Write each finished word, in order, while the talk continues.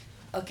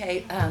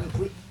Okay,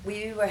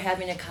 we were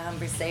having a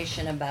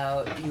conversation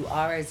about you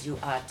are as you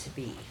ought to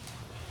be.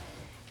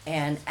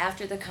 And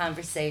after the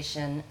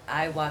conversation,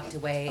 I walked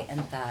away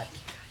and thought,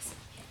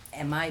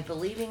 am I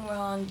believing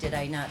wrong? Did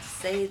I not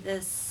say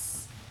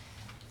this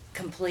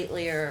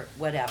completely or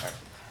whatever?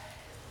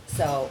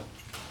 So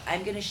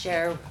I'm going to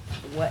share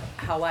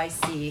how I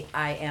see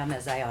I am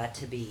as I ought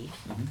to be,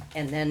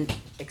 and then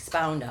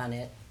expound on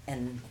it,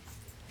 and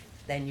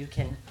then you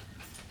can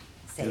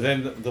say And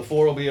then the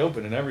floor will be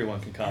open and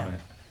everyone can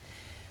comment.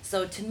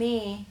 So to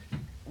me,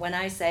 when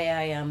I say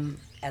I am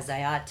as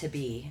I ought to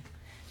be,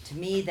 to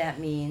me that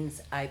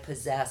means I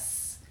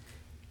possess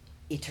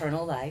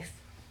eternal life,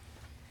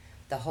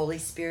 the Holy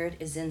Spirit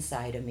is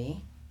inside of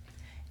me,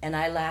 and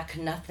I lack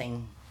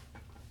nothing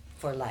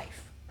for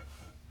life,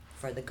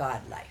 for the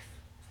God life.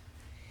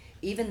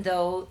 Even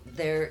though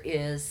there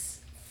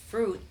is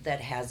fruit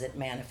that hasn't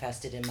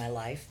manifested in my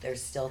life,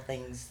 there's still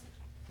things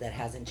that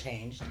hasn't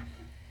changed,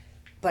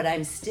 but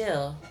I'm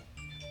still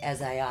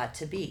as I ought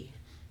to be.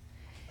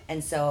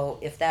 And so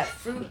if that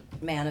fruit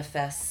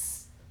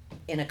manifests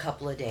in a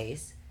couple of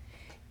days,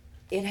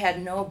 it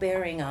had no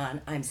bearing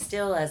on I'm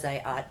still as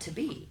I ought to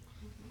be.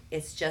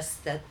 It's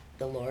just that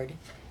the Lord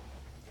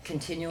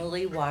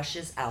continually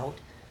washes out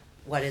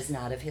what is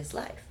not of his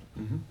life.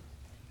 Mm-hmm.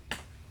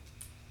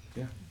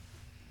 Yeah.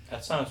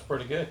 That sounds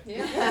pretty good.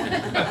 Yeah.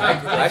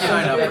 I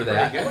sign up for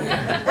that.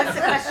 What's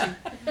the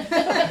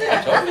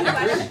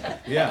question?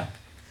 Yeah.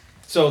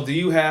 So do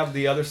you have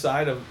the other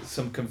side of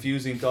some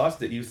confusing thoughts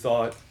that you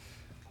thought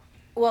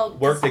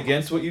worked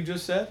against what you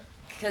just said?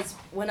 Because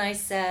when I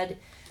said,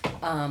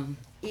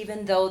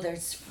 even though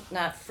there's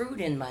not fruit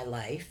in my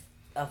life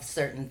of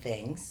certain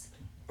things,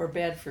 Or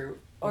bad fruit.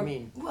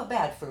 well,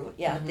 bad fruit,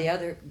 yeah. Mhm. The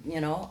other,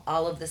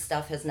 all of the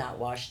stuff has not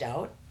washed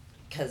out,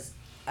 because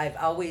I've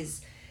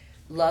always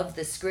loved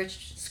the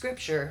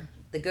scripture,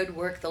 the good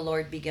work the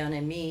Lord begun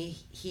in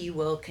me, he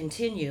will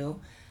continue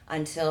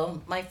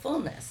until my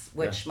fullness,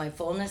 which my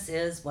fullness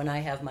is when I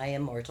have my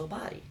immortal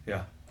body.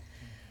 Yeah.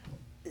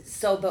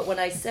 So, but when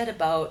I said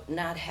about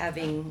not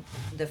having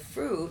the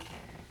fruit,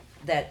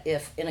 that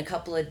if in a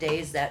couple of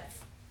days that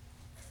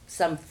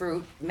some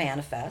fruit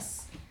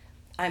manifests,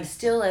 I'm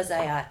still as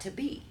I ought to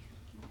be.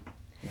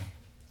 Yeah.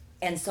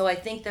 And so I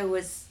think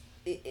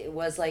it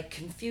was like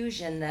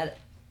confusion that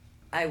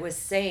I was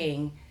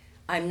saying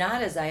I'm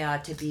not as I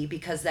ought to be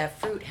because that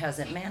fruit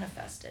hasn't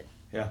manifested.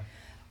 Yeah.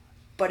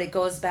 But it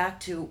goes back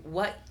to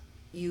what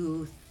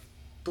you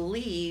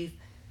believe,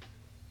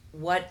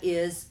 what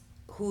is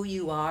who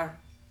you are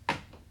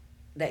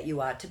that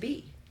you ought to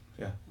be.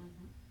 Yeah.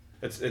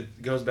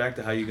 It goes back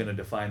to how you're going to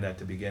define that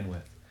to begin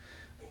with.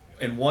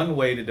 And one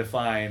way to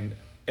define,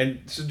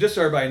 and so just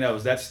so everybody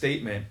knows, that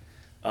statement,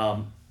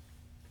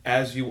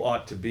 as you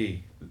ought to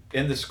be,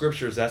 in the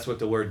scriptures, that's what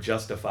the word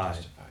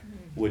justified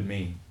would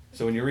mean.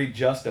 So when you read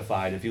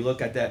justified, if you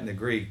look at that in the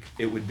Greek,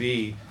 it would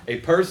be a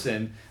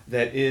person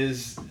that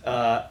is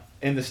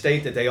in the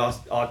state that they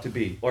ought to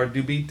be, or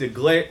to be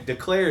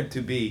declared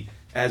to be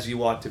as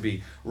you ought to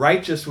be.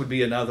 Righteous would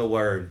be another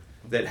word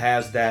that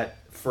has that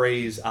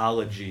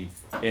phraseology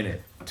in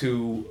it.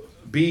 To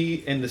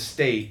be in the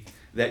state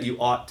that you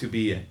ought to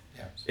be in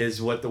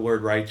is what the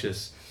word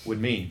righteous would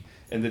mean.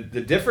 And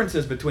the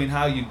differences between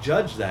how you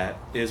judge that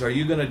is, are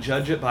you going to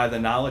judge it by the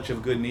knowledge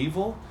of good and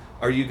evil?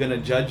 Or are you going to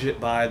judge it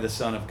by the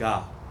Son of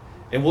God?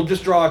 And we'll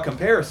just draw a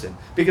comparison.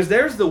 Because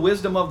there's the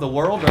wisdom of the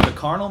world, or the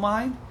carnal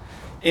mind,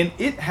 and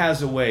it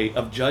has a way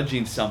of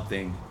judging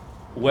something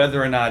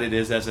whether or not it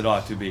is as it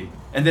ought to be.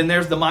 And then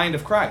there's the mind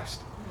of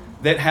Christ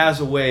that has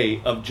a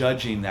way of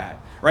judging that.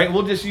 Right?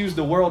 We'll just use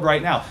the world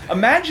right now.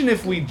 Imagine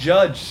if we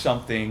judged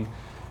something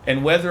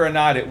and whether or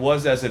not it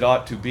was as it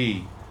ought to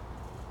be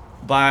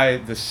by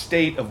the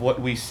state of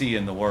what we see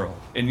in the world.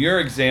 In your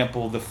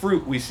example, the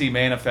fruit we see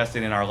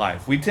manifesting in our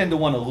life. We tend to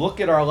want to look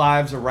at our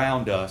lives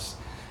around us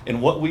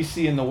and what we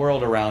see in the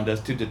world around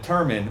us to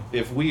determine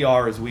if we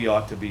are as we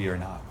ought to be or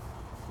not.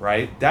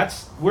 Right?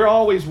 We're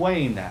always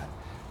weighing that.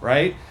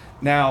 Right?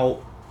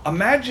 Now,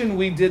 imagine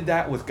we did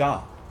that with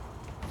God.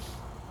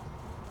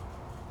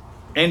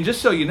 And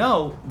just so you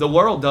know, the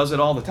world does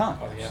it all the time.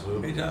 Oh, yeah.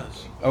 Absolutely. He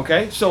does.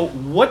 Okay? So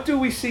what do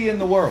we see in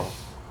the world?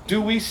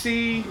 Do we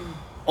see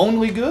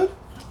only good?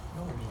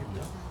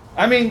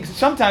 I mean,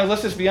 sometimes,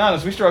 let's just be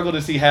honest, we struggle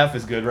to see half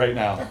as good right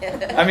now.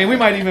 I mean, we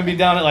might even be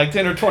down at like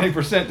 10 or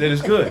 20% that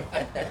is good.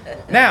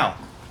 Now,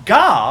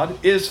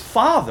 God is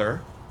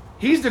Father.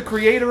 He's the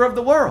creator of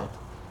the world.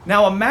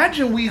 Now,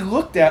 imagine we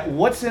looked at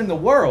what's in the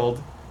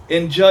world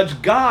and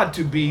judged God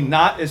to be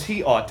not as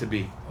he ought to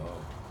be.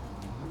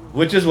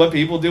 Which is what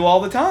people do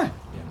all the time.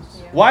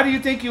 Yes. Why do you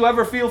think you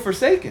ever feel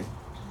forsaken?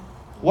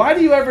 Why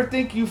do you ever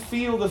think you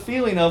feel the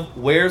feeling of,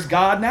 where's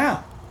God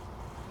now?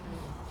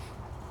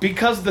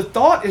 Because the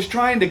thought is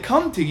trying to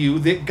come to you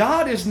that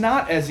God is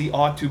not as he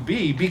ought to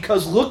be,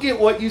 because look at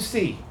what you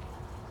see.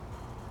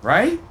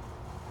 Right?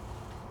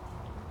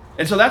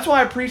 And so that's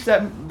why I preached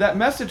that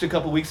message a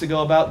couple weeks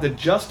ago about the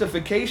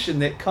justification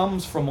that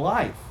comes from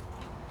life.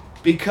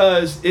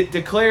 Because it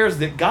declares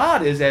that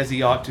God is as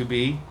he ought to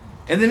be,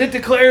 and then it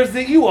declares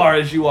that you are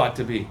as you ought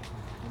to be.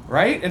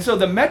 right? And so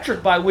the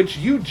metric by which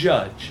you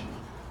judge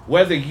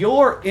whether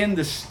you're in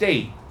the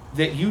state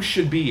that you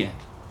should be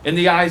in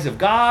the eyes of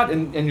God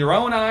and in your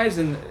own eyes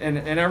and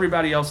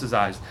everybody else's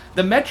eyes,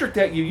 the metric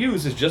that you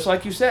use is just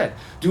like you said.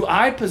 Do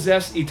I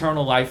possess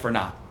eternal life or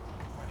not?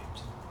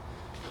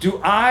 Do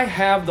I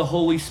have the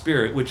Holy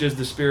Spirit, which is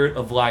the Spirit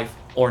of life,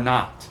 or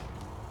not?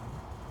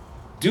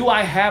 Do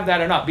I have that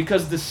or not?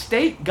 Because the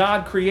state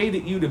God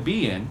created you to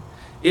be in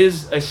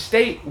is a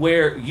state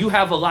where you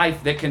have a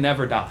life that can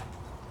never die.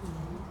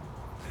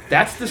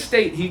 That's the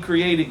state He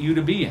created you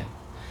to be in.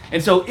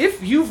 And so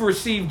if you've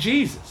received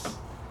Jesus,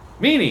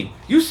 meaning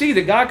you see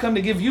that God come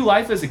to give you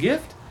life as a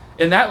gift,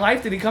 and that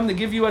life that He come to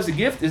give you as a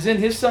gift is in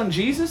His Son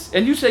Jesus,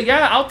 and you say,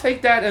 yeah, I'll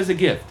take that as a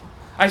gift.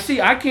 I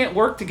see I can't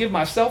work to give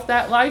myself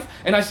that life,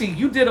 and I see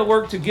you did a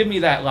work to give me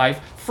that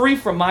life, free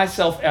from my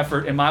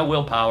self-effort and my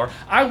willpower.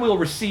 I will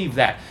receive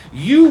that.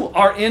 You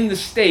are in the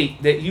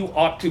state that you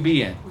ought to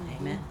be in.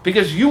 Amen.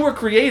 Because you were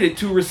created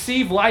to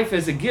receive life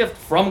as a gift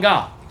from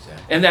God.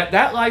 Exactly. And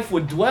that life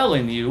would dwell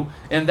in you,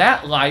 and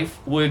that life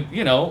would,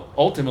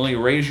 ultimately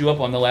raise you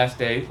up on the last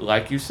day,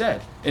 like you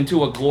said,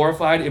 into a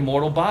glorified,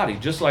 immortal body,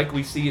 just like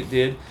we see it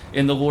did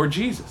in the Lord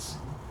Jesus.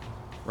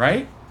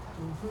 Right?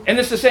 And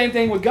it's the same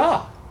thing with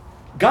God.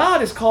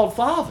 God is called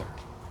Father.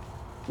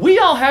 We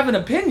all have an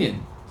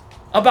opinion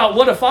about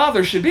what a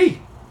father should be.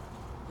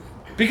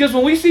 Because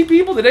when we see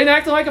people that ain't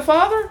acting like a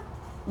father,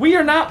 we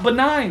are not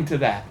benign to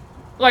that.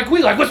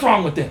 What's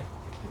wrong with them?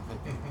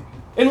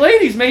 And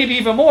ladies, maybe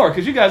even more,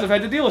 because you guys have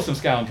had to deal with some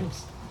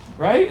scoundrels.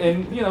 Right?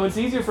 And, it's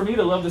easier for me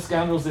to love the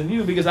scoundrels than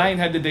you because I ain't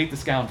had to date the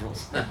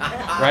scoundrels.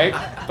 Right?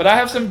 But I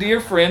have some dear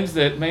friends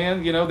that,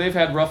 man, they've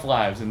had rough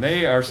lives and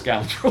they are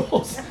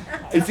scoundrels.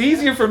 It's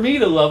easier for me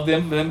to love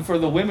them than for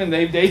the women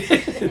they've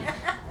dated.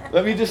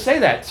 Let me just say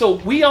that. So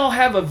we all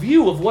have a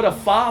view of what a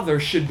father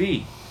should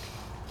be.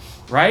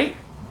 Right?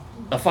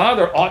 A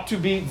father ought to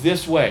be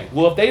this way.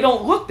 Well, if they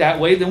don't look that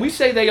way, then we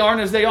say they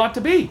aren't as they ought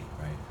to be.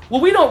 Well,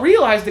 we don't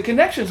realize the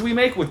connections we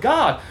make with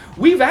God.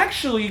 We've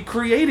actually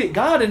created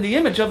God in the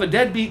image of a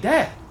deadbeat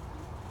dad.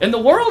 And the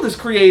world has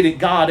created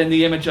God in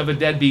the image of a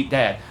deadbeat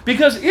dad.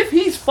 Because if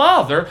He's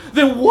Father,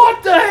 then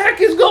what the heck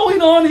is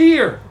going on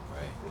here?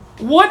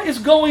 What is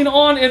going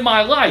on in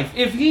my life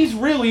if He's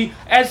really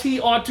as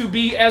He ought to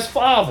be as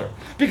Father?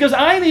 Because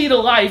I need a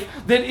life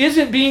that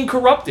isn't being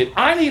corrupted.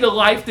 I need a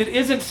life that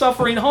isn't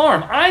suffering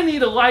harm. I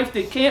need a life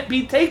that can't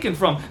be taken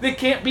from, that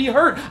can't be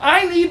hurt.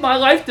 I need my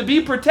life to be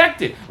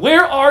protected.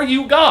 Where are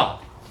you, God?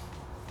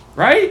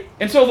 Right?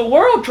 And so the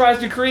world tries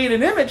to create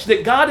an image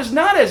that God is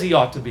not as He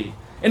ought to be.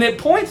 And it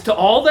points to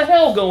all the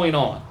hell going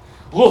on.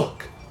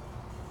 Look.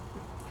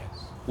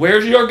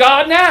 Where's your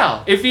God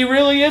now? If He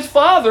really is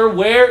Father,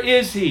 where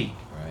is He?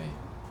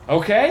 Right.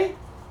 Okay?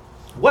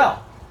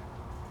 Well,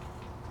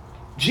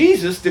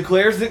 Jesus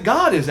declares that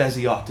God is as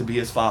He ought to be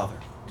as Father.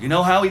 Do you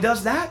know how He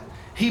does that?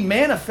 He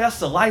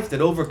manifests a life that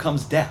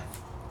overcomes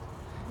death.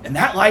 And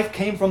that life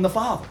came from the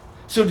Father.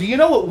 So do you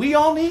know what we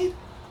all need?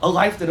 A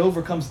life that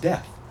overcomes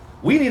death.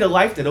 We need a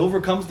life that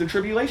overcomes the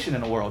tribulation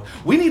in the world.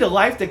 We need a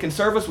life that can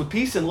serve us with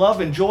peace and love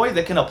and joy,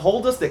 that can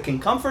uphold us, that can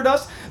comfort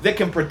us, that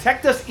can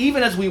protect us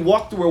even as we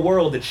walk through a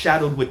world that's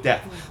shadowed with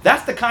death.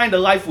 That's the kind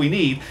of life we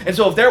need. And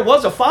so if there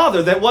was a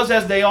father that was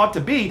as they ought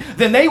to be,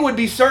 then they would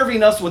be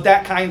serving us with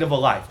that kind of a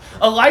life.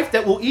 A life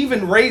that will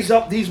even raise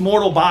up these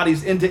mortal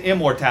bodies into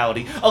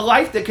immortality. A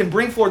life that can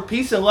bring forth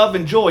peace and love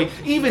and joy,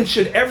 even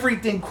should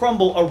everything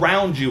crumble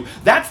around you.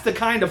 That's the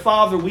kind of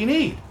father we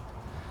need.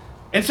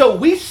 And so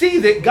we see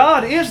that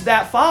God is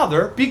that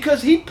Father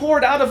because He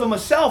poured out of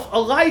Himself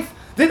a life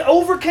that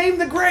overcame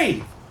the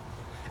grave.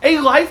 A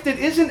life that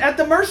isn't at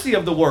the mercy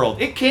of the world.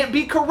 It can't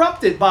be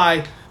corrupted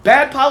by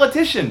bad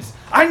politicians.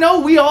 I know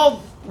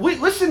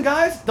listen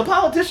guys, the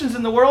politicians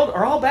in the world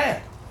are all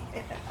bad.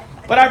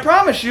 But I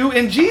promise you,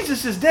 in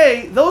Jesus'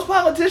 day, those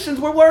politicians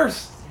were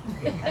worse.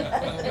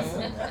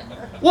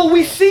 Well,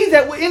 we see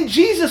that in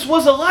Jesus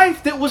was a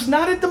life that was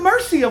not at the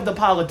mercy of the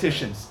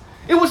politicians.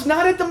 It was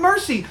not at the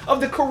mercy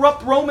of the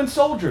corrupt Roman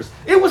soldiers.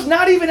 It was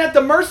not even at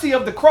the mercy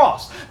of the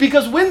cross.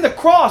 Because when the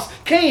cross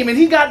came and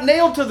He got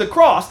nailed to the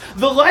cross,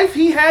 the life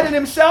He had in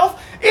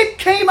Himself, it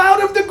came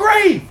out of the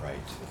grave. Right.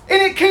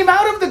 And it came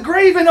out of the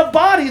grave in a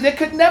body that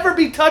could never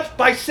be touched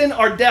by sin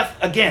or death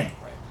again.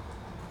 Right.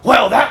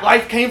 Well, that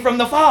life came from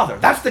the Father.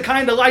 That's the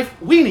kind of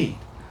life we need.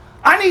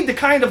 I need the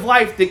kind of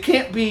life that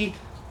can't be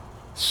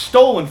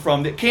stolen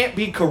from, that can't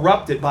be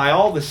corrupted by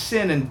all the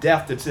sin and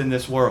death that's in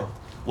this world.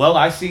 Well,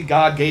 I see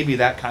God gave me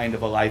that kind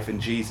of a life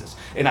in Jesus.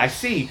 And I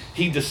see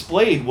He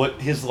displayed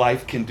what His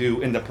life can do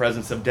in the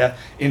presence of death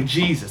in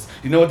Jesus.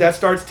 You know what that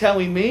starts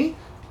telling me?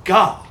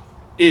 God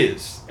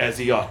is as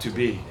He ought to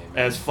be,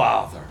 as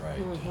Father.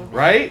 Right.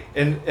 Right?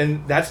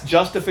 And that's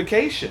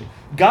justification.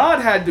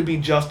 God had to be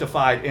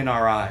justified in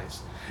our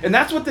eyes. And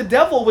that's what the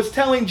devil was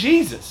telling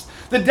Jesus.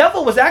 The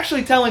devil was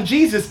actually telling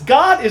Jesus,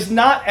 God is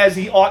not as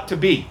He ought to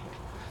be.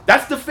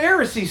 That's the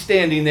Pharisee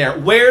standing there.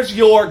 Where's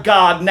your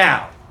God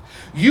now?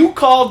 You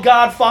called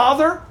God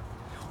Father?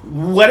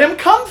 Let Him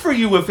come for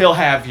you if He'll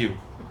have you.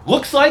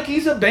 Looks like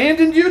He's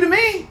abandoned you to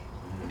me.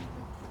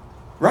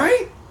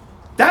 Right?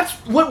 That's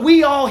what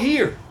we all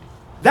hear.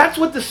 That's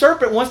what the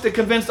serpent wants to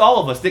convince all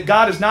of us, that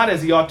God is not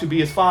as he ought to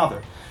be as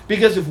Father.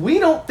 Because if we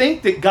don't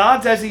think that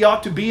God's as he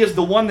ought to be as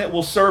the one that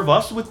will serve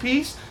us with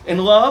peace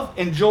and love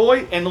and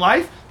joy and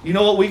life, you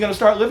know what we're going to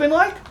start living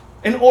like?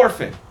 An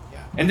orphan.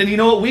 And then you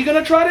know what we're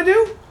going to try to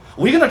do?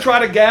 We're going to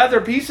try to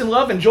gather peace and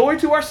love and joy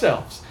to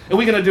ourselves. And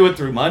we're going to do it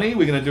through money.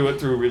 We're going to do it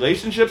through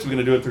relationships. We're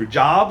going to do it through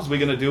jobs. We're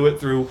going to do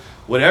it through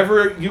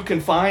whatever you can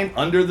find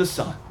under the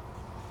sun.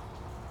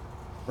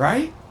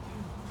 Right?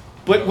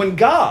 But when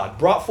God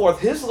brought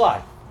forth his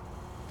life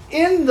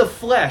in the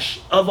flesh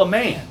of a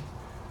man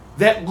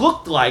that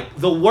looked like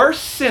the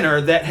worst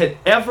sinner that had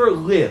ever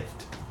lived,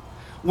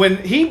 when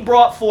he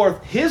brought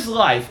forth his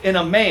life in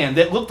a man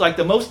that looked like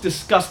the most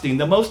disgusting,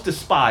 the most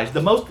despised,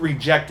 the most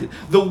rejected,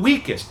 the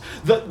weakest,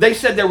 they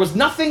said there was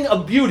nothing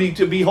of beauty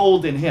to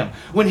behold in him.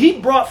 When he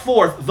brought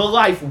forth the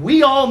life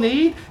we all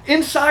need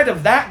inside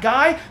of that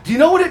guy, do you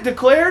know what it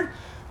declared?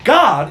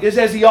 God is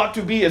as he ought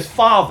to be as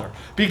Father,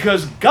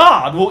 because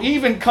God will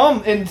even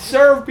come and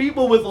serve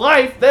people with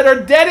life that are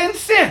dead in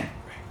sin.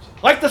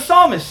 Like the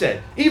psalmist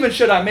said, even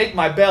should I make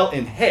my bed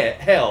in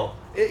hell,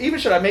 even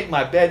should I make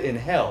my bed in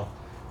hell,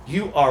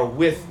 you are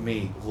with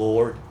me,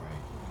 Lord.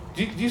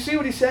 Do you see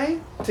what he's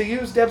saying? To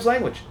use Deb's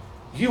language,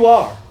 you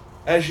are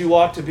as you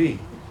ought to be.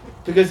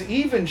 Because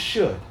even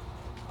should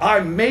I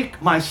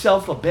make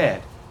myself a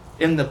bed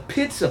in the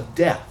pits of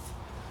death,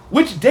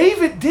 which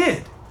David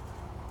did.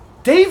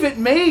 David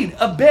made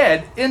a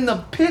bed in the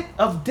pit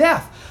of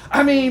death.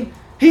 I mean,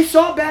 he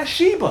saw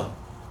Bathsheba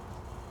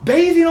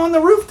bathing on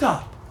the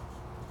rooftop.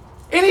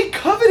 And he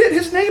coveted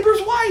his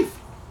neighbor's wife.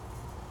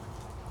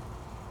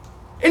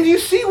 And do you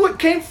see what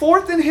came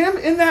forth in him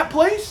in that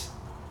place?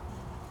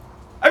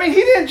 I mean,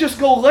 he didn't just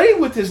go lay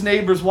with his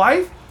neighbor's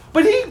wife,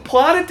 but he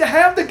plotted to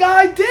have the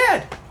guy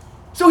dead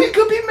so he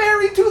could be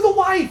married to the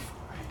wife.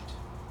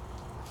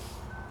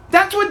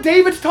 That's what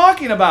David's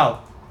talking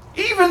about.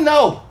 Even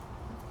though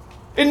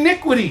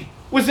iniquity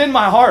was in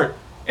my heart,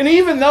 and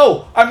even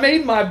though I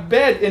made my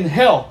bed in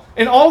hell,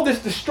 and all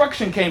this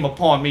destruction came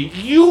upon me,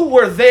 you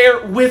were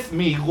there with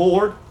me,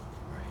 Lord.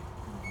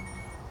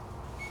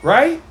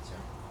 Right?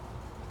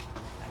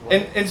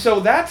 And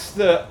so that's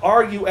the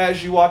are you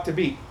as you ought to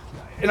be.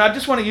 And I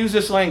just want to use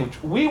this language.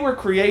 We were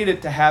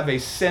created to have a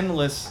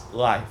sinless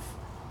life.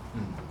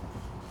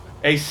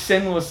 A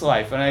sinless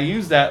life. And I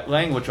use that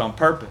language on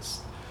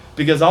purpose,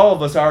 because all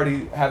of us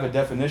already have a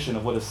definition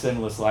of what a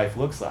sinless life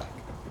looks like.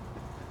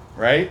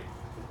 Right?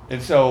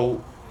 And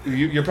so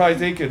you're probably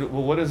thinking,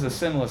 well, what is a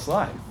sinless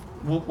life?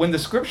 Well, when the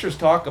scriptures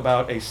talk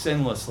about a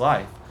sinless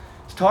life,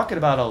 it's talking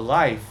about a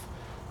life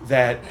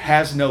that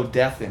has no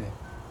death in it.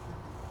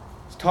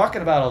 It's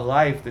talking about a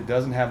life that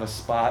doesn't have a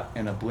spot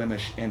and a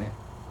blemish in it.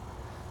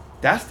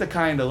 That's the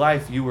kind of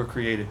life you were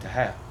created to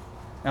have.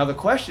 Now, the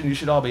question you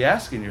should all be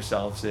asking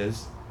yourselves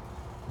is,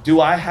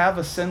 do I have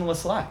a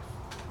sinless life?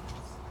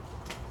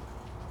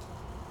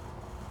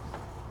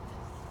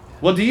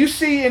 Well, do you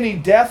see any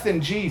death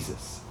in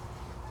Jesus?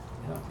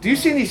 Do you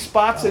see any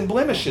spots and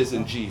blemishes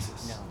in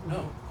Jesus?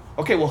 No.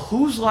 Okay, well,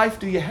 whose life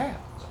do you have?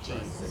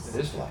 Jesus. It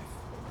is life.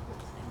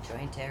 And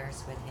joint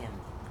heirs with him.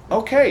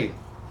 Okay,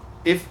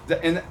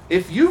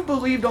 if you've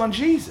believed on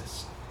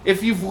Jesus,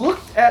 if you've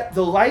looked at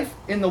the life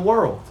in the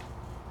world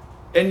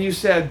and you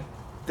said,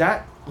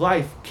 that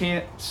life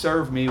can't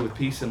serve me with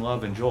peace and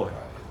love and joy,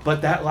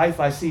 but that life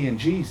I see in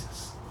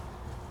Jesus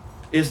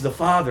is the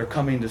Father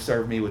coming to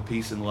serve me with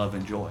peace and love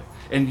and joy,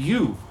 and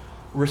you've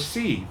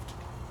received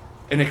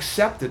and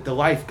accepted the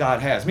life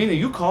God has, meaning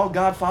you called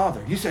God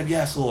Father. You said,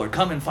 yes, Lord,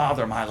 come and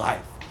father my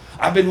life.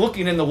 I've been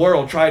looking in the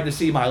world trying to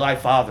see my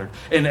life fathered.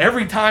 And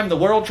every time the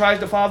world tries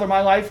to father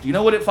my life, do you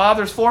know what it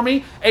fathers for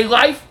me? A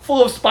life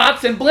full of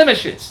spots and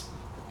blemishes.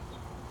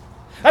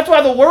 That's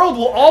why the world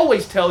will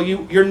always tell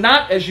you you're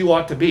not as you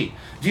ought to be.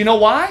 Do you know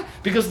why?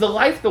 Because the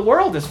life the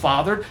world has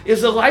fathered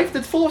is a life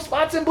that's full of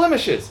spots and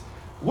blemishes.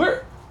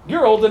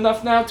 You're old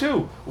enough now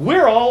too.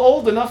 We're all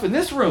old enough in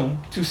this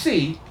room to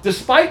see,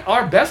 despite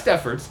our best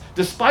efforts,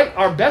 despite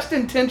our best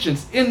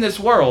intentions in this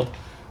world,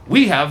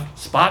 we have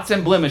spots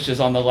and blemishes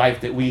on the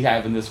life that we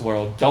have in this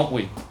world, don't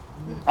we?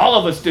 All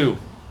of us do.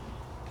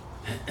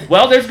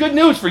 Well, there's good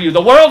news for you.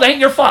 The world ain't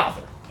your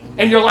father,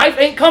 and your life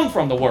ain't come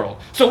from the world.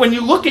 So when you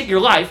look at your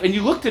life and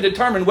you look to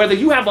determine whether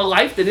you have a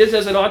life that is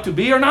as it ought to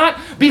be or not,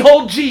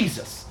 behold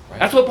Jesus.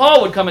 That's what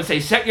Paul would come and say,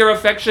 set your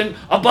affection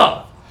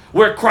above,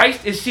 where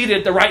Christ is seated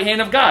at the right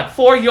hand of God,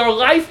 for your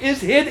life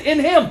is hid in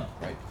him.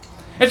 Right.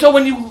 And so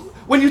when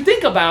you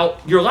think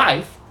about your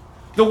life,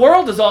 the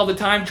world is all the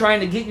time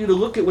trying to get you to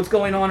look at what's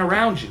going on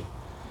around you.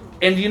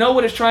 And do you know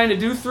what it's trying to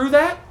do through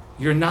that?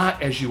 You're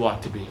not as you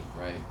ought to be.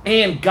 Right.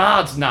 And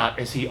God's not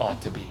as he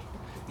ought to be.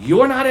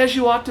 You're not as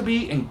you ought to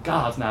be, and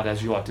God's not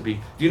as you ought to be.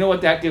 Do you know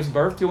what that gives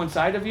birth to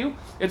inside of you?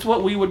 It's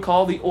what we would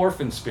call the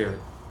orphan spirit.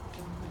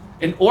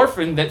 An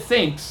orphan that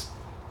thinks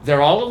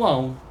they're all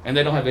alone and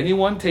they don't have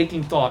anyone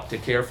taking thought to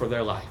care for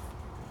their life.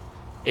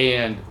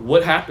 And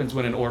what happens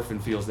when an orphan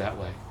feels that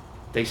way?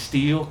 They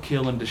steal,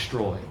 kill, and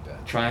destroy,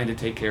 trying to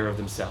take care of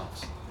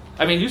themselves.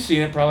 I mean, you've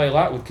seen it probably a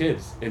lot with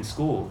kids in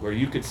school where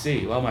you could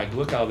see, oh my,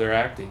 look how they're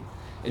acting.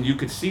 And you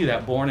could see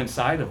that born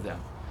inside of them.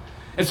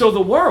 And so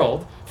the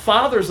world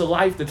fathers a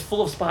life that's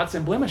full of spots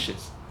and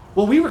blemishes.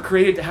 Well, we were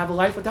created to have a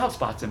life without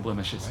spots and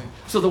blemishes. Right.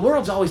 So the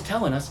world's always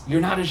telling us,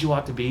 you're not as you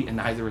ought to be, and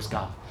neither is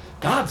God.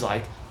 God's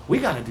like, we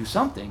got to do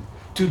something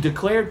to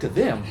declare to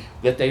them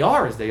that they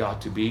are as they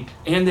ought to be,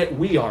 and that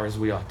we are as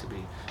we ought to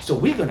be. So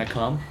we're going to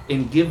come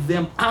and give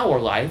them our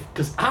life,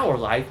 because our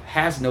life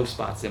has no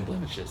spots and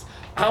blemishes.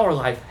 Our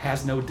life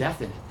has no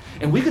death in it.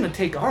 And we're going to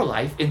take our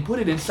life and put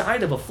it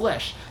inside of a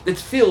flesh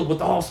that's filled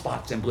with all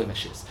spots and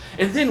blemishes.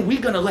 And then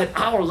we're going to let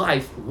our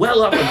life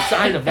well up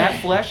inside of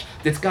that flesh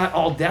that's got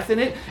all death in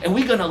it. And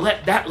we're going to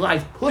let that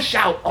life push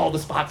out all the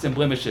spots and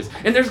blemishes.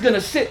 And there's going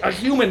to sit a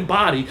human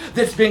body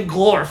that's been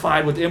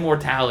glorified with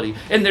immortality.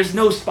 And there's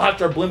no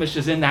spots or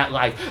blemishes in that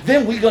life.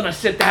 Then we're going to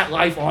sit that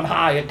life on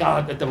high at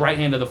God at the right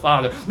hand of the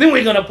Father. Then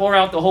we're going to pour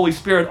out the Holy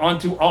Spirit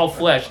onto all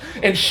flesh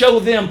and show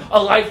them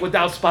a life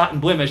without spot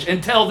and blemish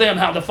and tell them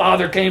how the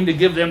Father came to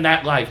give them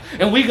that life.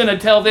 And we're going to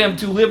tell them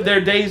to live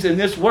their days in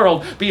this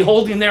world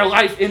beholding their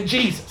life in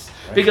Jesus.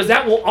 Because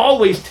that will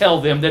always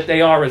tell them that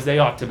they are as they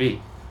ought to be.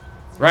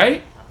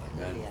 Right?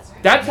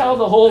 That's how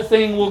the whole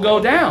thing will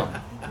go down.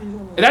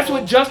 And that's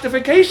what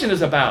justification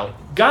is about.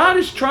 God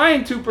is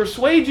trying to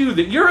persuade you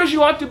that you're as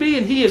you ought to be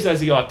and He is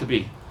as He ought to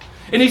be.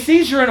 And He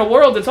sees you're in a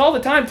world that's all the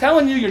time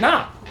telling you you're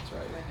not.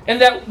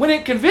 And that when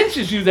it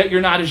convinces you that you're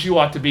not as you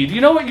ought to be, do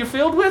you know what you're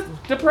filled with?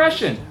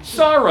 Depression,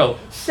 sorrow,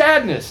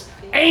 sadness,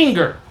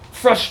 anger,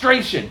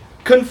 frustration,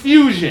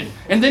 confusion.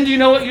 And then do you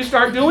know what you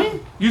start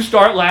doing? You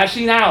start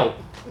lashing out.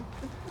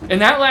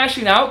 And that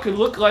lashing out could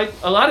look like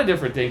a lot of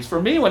different things.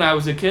 For me, when I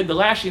was a kid, the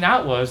lashing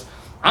out was,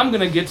 I'm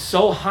going to get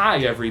so high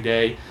every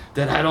day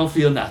that I don't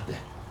feel nothing.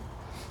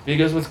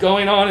 Because what's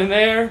going on in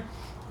there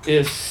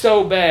is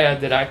so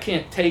bad that I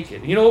can't take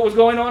it. You know what was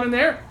going on in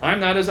there? I'm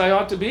not as I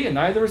ought to be, and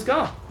neither is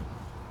God.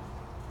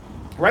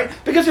 Right?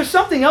 Because there's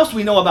something else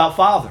we know about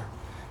Father.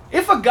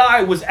 If a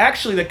guy was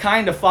actually the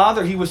kind of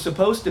father he was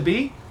supposed to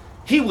be,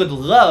 he would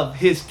love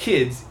his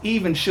kids,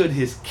 even should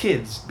his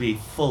kids be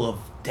full of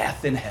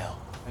death and hell.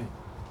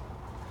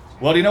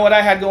 Well, do you know what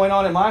I had going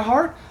on in my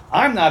heart?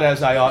 I'm not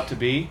as I ought to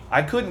be.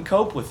 I couldn't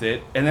cope with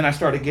it, and then I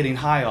started getting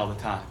high all the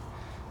time.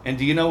 And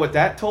do you know what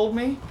that told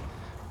me?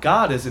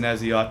 God isn't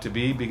as He ought to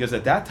be, because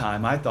at that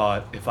time I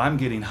thought, if I'm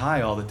getting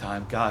high all the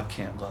time, God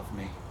can't love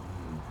me.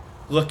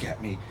 Look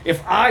at me.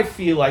 If I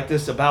feel like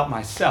this about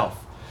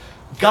myself,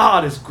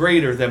 God is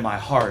greater than my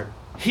heart.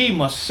 He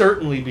must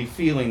certainly be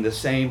feeling the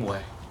same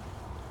way.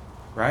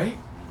 Right?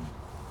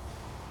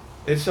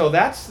 And so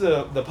that's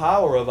the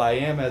power of I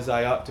am as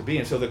I ought to be.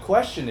 And so the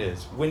question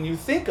is, when you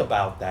think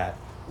about that,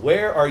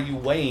 where are you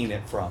weighing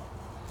it from?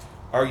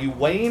 Are you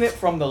weighing it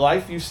from the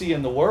life you see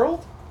in the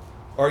world?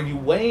 Or are you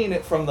weighing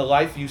it from the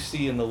life you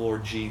see in the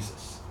Lord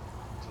Jesus?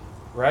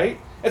 Right?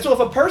 And so if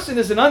a person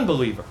is an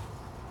unbeliever,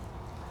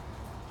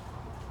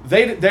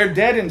 they're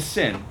dead in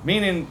sin,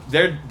 meaning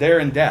they're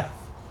in death.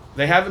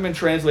 They haven't been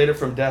translated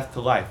from death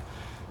to life.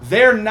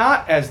 They're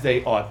not as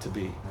they ought to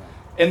be.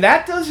 And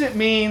that doesn't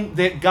mean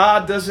that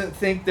God doesn't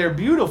think they're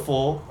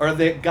beautiful or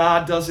that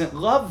God doesn't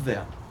love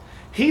them.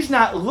 He's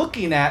not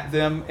looking at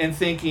them and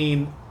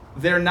thinking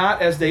they're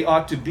not as they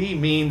ought to be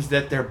means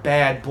that they're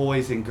bad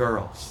boys and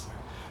girls.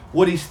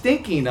 What He's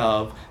thinking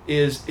of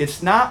is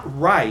it's not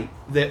right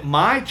that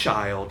my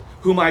child,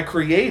 whom I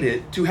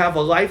created to have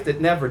a life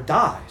that never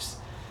dies,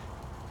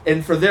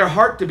 and for their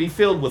heart to be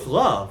filled with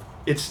love,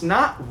 it's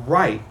not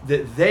right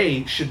that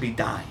they should be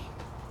dying.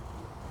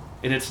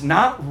 And it's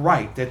not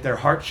right that their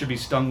heart should be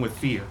stung with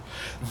fear.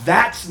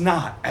 That's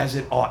not as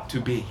it ought to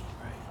be.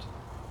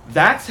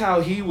 That's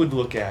how He would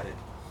look at it.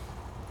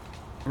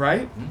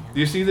 Right? Do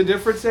you see the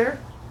difference there?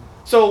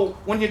 So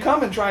when you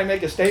come and try and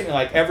make a statement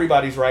like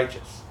everybody's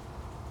righteous,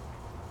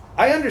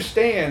 I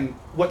understand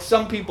what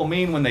some people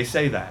mean when they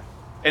say that.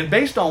 And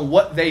based on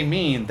what they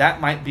mean, that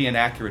might be an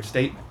accurate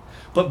statement.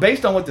 But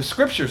based on what the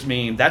scriptures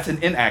mean, that's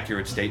an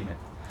inaccurate statement.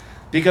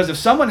 Because if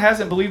someone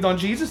hasn't believed on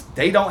Jesus,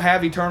 they don't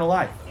have eternal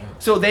life.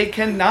 So they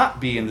cannot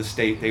be in the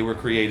state they were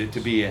created to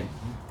be in.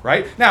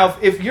 Right? Now,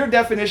 if your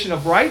definition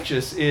of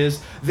righteous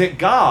is that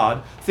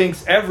God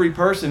thinks every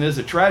person is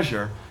a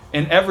treasure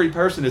and every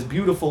person is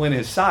beautiful in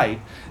His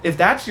sight, if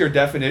that's your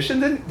definition,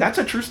 then that's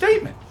a true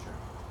statement.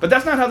 But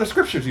that's not how the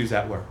scriptures use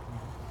that word.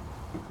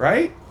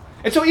 Right?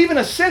 And so even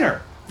a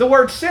sinner, the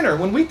word sinner,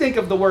 when we think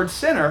of the word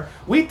sinner,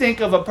 we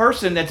think of a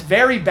person that's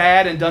very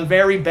bad and done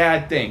very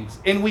bad things.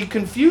 And we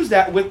confuse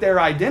that with their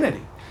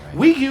identity. Right.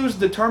 We use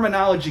the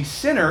terminology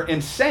sinner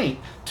and saint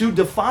to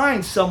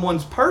define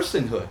someone's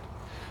personhood.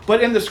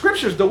 But in the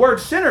scriptures, the word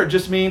sinner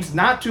just means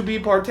not to be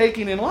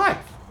partaking in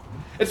life.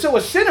 And so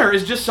a sinner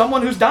is just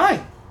someone who's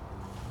dying.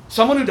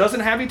 Someone who doesn't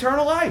have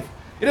eternal life.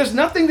 It has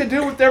nothing to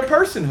do with their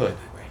personhood.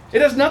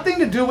 It has nothing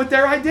to do with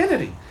their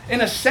identity.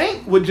 And a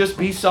saint would just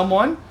be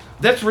someone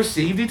that's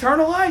received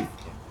eternal life.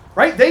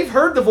 Right? They've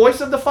heard the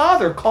voice of the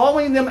Father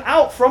calling them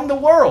out from the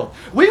world.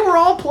 We were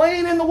all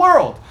playing in the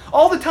world.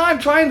 all the time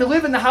trying to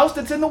live in the house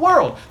that's in the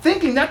world,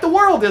 thinking that the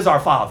world is our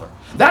father.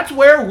 That's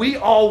where we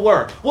all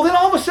were. Well, then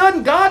all of a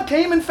sudden, God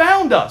came and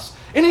found us.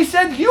 And he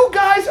said, you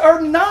guys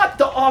are not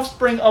the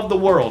offspring of the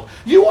world.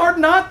 You are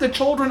not the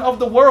children of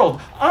the world.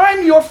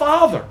 I'm your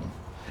father.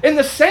 And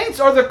the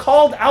saints are the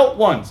called out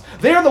ones.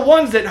 They're the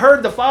ones that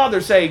heard the Father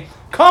say,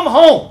 come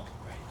home.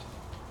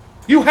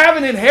 You have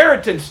an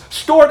inheritance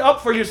stored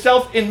up for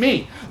yourself in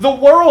me. The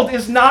world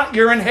is not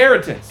your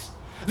inheritance.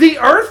 The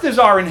earth is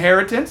our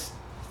inheritance,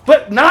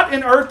 but not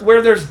an earth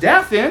where there's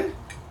death in.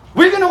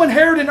 We're going to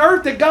inherit an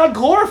earth that God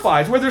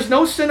glorifies, where there's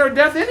no sin or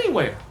death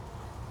anywhere.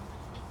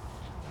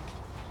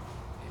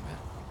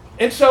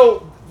 And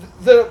so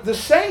the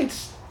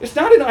saints, it's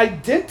not an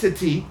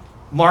identity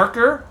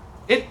marker.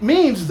 It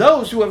means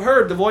those who have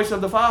heard the voice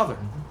of the Father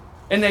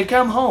and they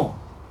come home,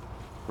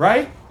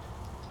 right?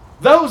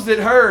 Those that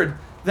heard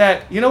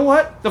that, you know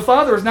what? The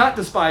Father is not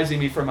despising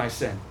me for my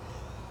sin.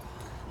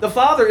 The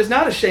Father is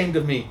not ashamed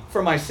of me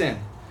for my sin.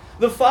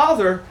 The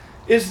Father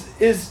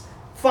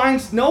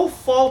finds no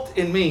fault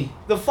in me.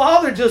 The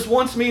Father just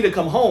wants me to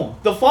come home.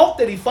 The fault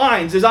that he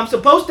finds is I'm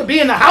supposed to be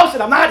in the house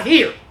and I'm not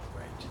here.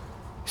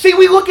 See,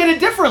 we look at it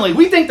differently.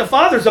 We think the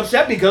Father's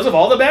upset because of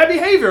all the bad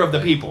behavior of the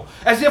people.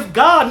 As if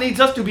God needs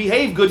us to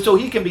behave good so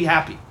he can be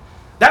happy.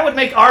 That would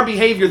make our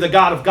behavior the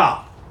God of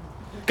God.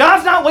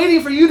 God's not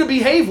waiting for you to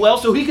behave well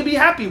so he can be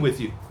happy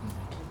with you.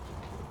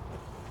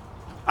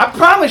 I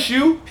promise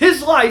you,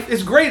 his life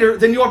is greater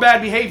than your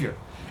bad behavior.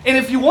 And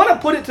if you want to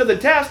put it to the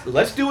test,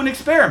 let's do an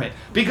experiment.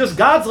 Because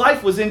God's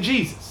life was in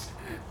Jesus.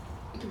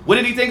 What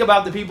did he think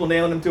about the people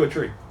nailing him to a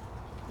tree?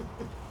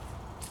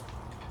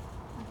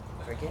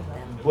 Forgive them.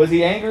 Was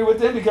he angry with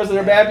them because of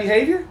their bad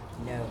behavior?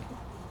 No.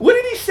 What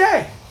did he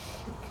say?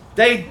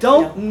 They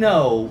don't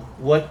know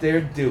what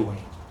they're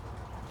doing.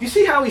 You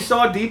see how he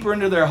saw deeper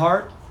into their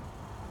heart?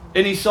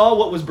 And he saw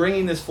what was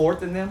bringing this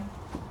forth in them?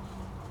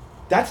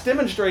 That's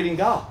demonstrating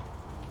God.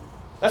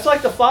 That's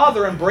like the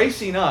Father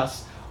embracing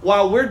us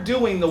while we're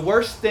doing the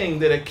worst thing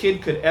that a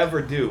kid could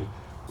ever do.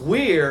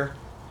 We're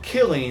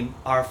killing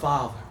our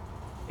Father.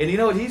 And you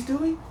know what he's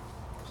doing?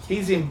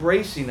 He's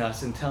embracing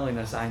us and telling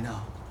us, I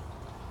know.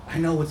 I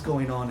know what's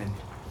going on in you.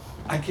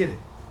 I get it.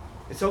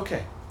 It's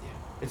okay.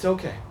 It's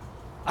okay.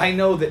 I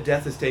know that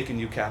death has taken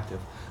you captive.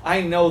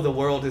 I know the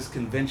world has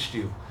convinced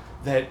you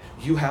that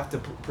you have to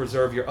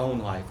preserve your own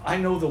life. I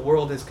know the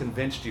world has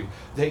convinced you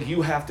that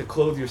you have to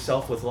clothe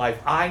yourself with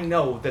life. I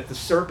know that the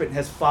serpent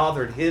has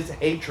fathered his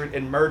hatred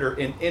and murder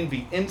and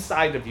envy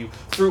inside of you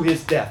through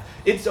his death.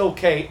 It's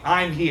okay.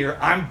 I'm here.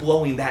 I'm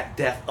blowing that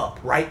death up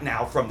right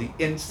now from the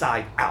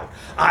inside out.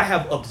 I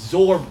have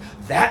absorbed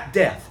that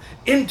death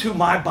into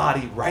my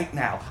body right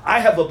now. I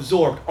have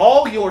absorbed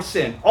all your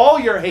sin, all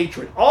your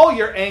hatred, all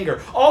your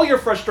anger, all your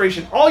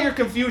frustration, all your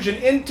confusion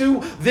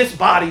into this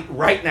body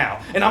right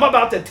now. And I'm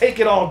about to take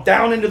it all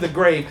down into the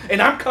grave,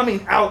 and I'm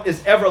coming out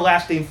as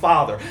everlasting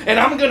Father. And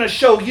I'm going to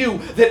show you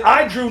that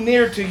I drew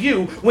near to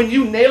you when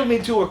you nailed me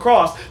to a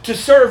cross to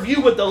serve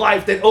you with the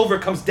life that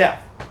overcomes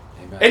death.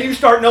 Amen. And you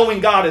start knowing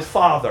God as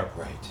Father.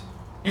 Right.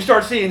 You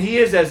start seeing he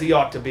is as he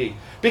ought to be.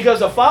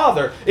 Because a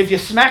father, if you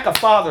smack a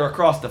father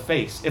across the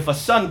face, if a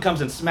son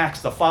comes and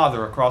smacks the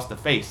father across the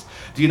face,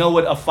 do you know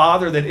what a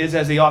father that is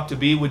as he ought to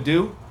be would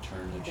do?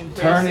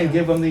 Turn and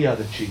give him the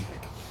other cheek.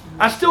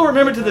 I still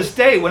remember to this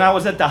day when I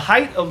was at the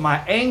height of my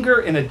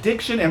anger and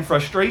addiction and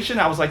frustration.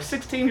 I was like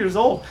 16 years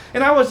old.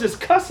 And I was just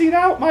cussing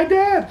out my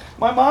dad.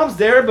 My mom's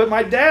there, but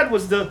my dad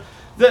was the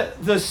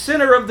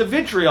center of the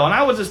vitriol. And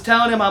I was just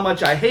telling him how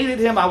much I hated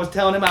him. I was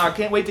telling him how I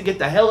can't wait to get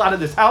the hell out of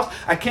this house.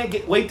 I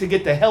can't wait to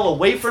get the hell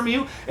away from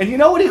you. And you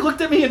know what he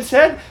looked at me and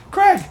said?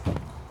 Craig,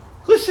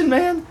 listen,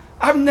 man,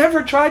 I've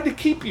never tried to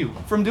keep you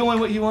from doing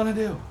what you want to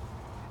do.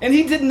 And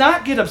he did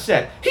not get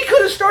upset. He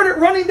could have started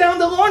running down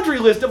the laundry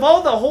list of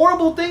all the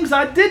horrible things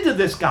I did to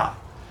this guy.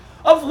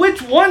 Of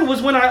which one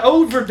was when I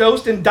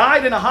overdosed and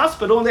died in a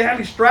hospital and they had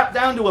me strapped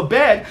down to a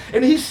bed.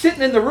 And he's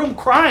sitting in the room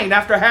crying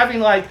after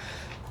having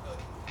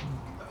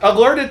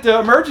alerted the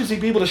emergency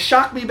people to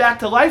shock me back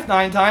to life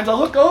 9 times. I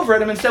look over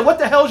at him and said, what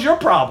the hell's your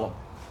problem?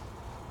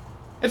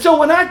 And so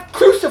when I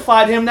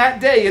crucified him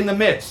that day in the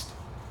midst,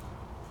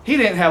 he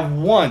didn't have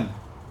one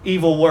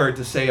evil word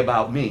to say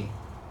about me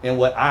and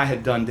what I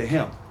had done to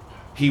him.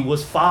 He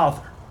was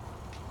Father,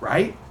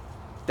 right?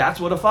 That's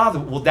what a father,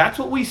 well, that's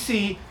what we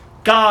see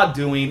God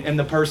doing in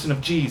the person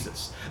of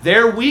Jesus.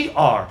 There we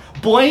are,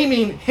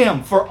 blaming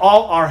him for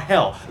all our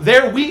hell.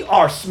 There we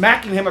are,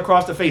 smacking him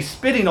across the face,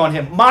 spitting on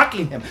him,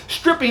 mocking him,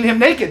 stripping him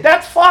naked.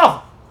 That's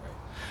Father.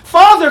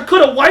 Father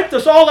could have wiped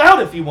us all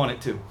out if he wanted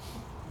to.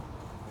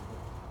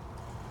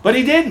 But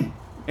he didn't.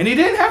 And he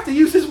didn't have to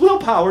use his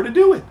willpower to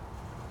do it.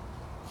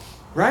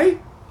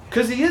 Right?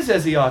 Because he is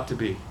as he ought to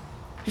be.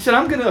 He said,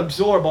 I'm going to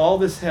absorb all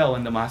this hell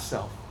into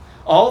myself.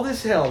 All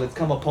this hell that's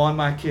come upon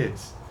my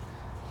kids.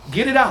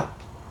 Get it out.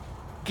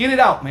 Get it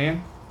out,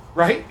 man.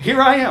 Right?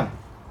 Here I am.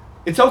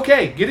 It's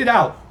okay. Get it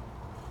out.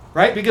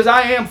 Right? Because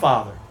I am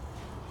Father.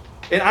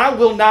 And I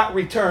will not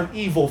return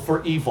evil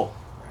for evil.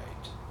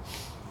 Right.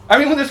 I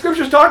mean, when the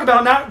scriptures talk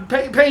about not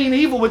paying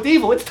evil with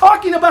evil, it's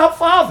talking about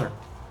Father.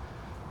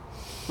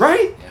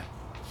 Right? Yeah.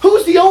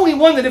 Who's the only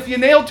one that if you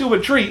nail to a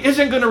tree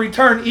isn't going to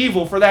return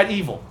evil for that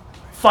evil?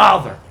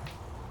 Father.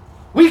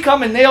 We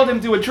come and nailed him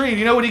to a tree.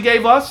 You know what he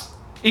gave us?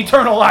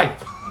 Eternal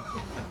life.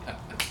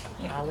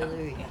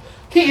 Hallelujah.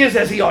 He is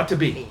as he ought to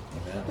be.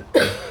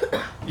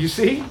 Amen. You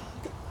see?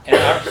 And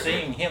our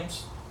seeing him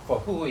for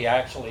who he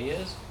actually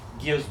is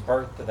gives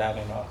birth to that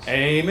in us.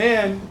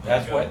 Amen.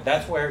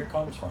 That's where it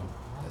comes from.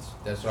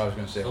 That's what I was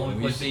going to say. The only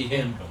When we place see it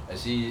came him from.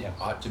 as he Yes.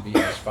 ought to be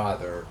as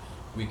Father,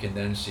 we can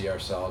then see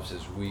ourselves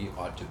as we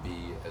ought to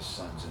be as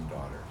sons and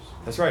daughters.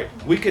 That's right.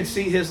 We can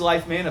see his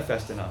life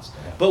manifest in us.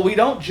 Yeah. But we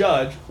don't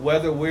judge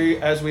whether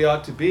we're as we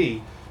ought to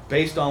be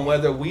based on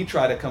whether we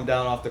try to come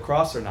down off the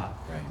cross or not.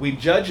 Right. We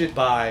judge it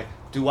by,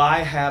 do I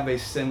have a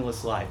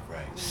sinless life?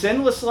 Right.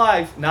 Sinless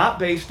life, not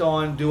based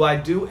on, do I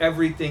do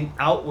everything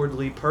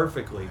outwardly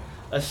perfectly?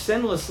 A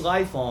sinless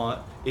life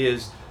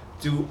is,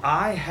 do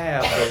I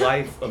have the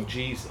life of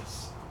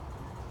Jesus?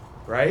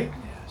 Right?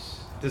 Yes.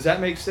 Does that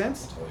make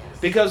sense? Totally.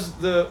 Because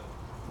the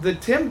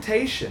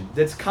temptation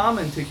that's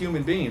common to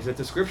human beings that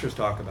the scriptures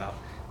talk about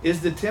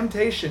is the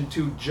temptation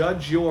to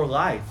judge your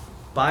life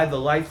by the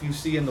life you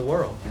see in the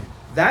world.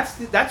 That's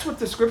what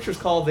the scriptures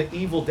call the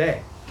evil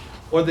day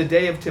or the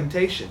day of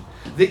temptation.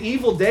 The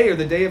evil day or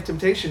the day of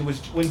temptation was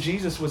when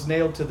Jesus was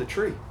nailed to the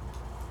tree.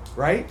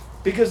 Right?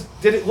 Because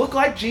did it look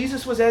like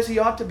Jesus was as he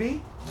ought to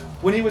be No.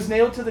 when he was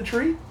nailed to the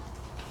tree?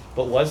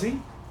 But was he?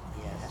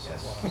 Yes.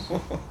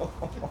 Yes.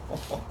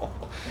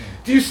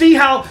 Do you see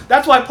how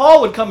that's why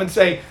Paul would come and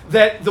say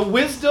that the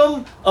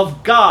wisdom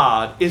of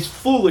God is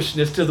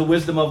foolishness to the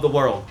wisdom of the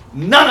world?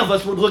 None of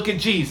us would look at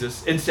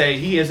Jesus and say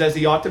he is as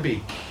he ought to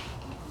be.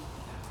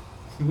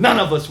 None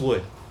of us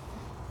would.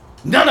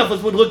 None of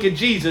us would look at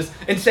Jesus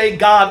and say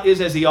God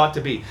is as he ought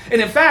to be.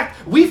 And in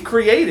fact, we've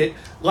created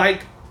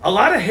like a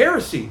lot of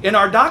heresy in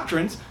our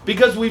doctrines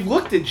because we've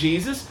looked at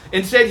Jesus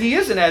and said he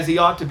isn't as he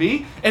ought to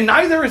be, and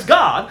neither is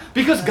God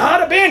because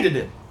God abandoned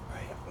him.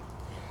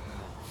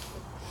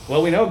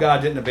 Well, we know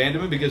God didn't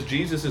abandon him because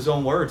Jesus'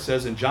 own word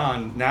says in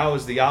John, now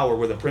is the hour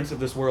where the prince of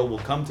this world will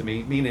come to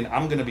me, meaning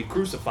I'm going to be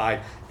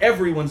crucified.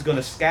 Everyone's going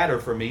to scatter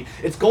for me.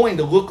 It's going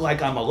to look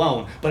like I'm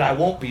alone, but I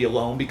won't be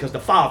alone because the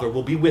Father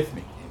will be with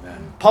me.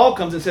 Amen. Paul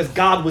comes and says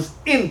God was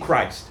in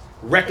Christ,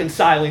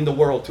 reconciling the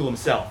world to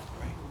himself.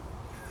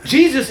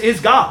 Jesus is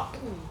God.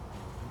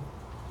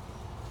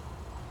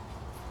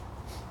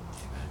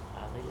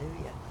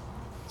 Hallelujah.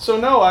 So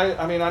no,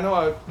 I mean, I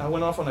know I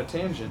went off on a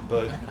tangent,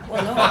 but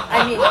Well, no,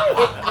 I mean,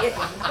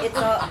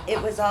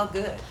 it was all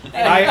good.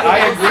 I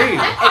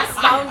agree.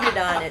 Expounded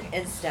on it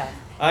and stuff.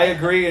 I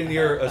agree in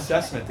your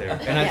assessment there.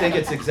 And I think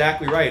it's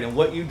exactly right. And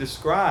what you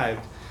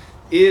described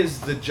is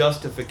the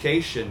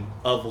justification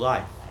of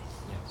life,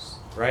 Yes.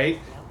 right?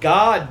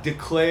 God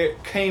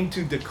came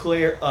to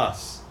declare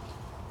us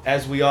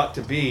as we ought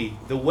to be.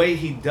 The way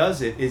he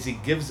does it is he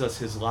gives us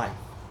his life.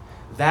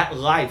 That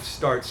life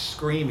starts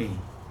screaming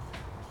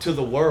to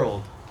the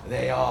world,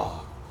 they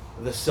are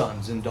the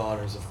sons and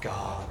daughters of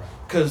God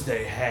because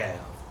they have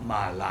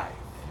my life.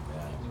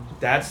 Amen.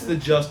 That's the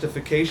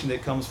justification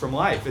that comes from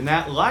life. And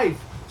that life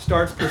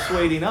starts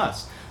persuading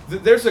us.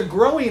 There's a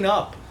growing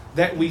up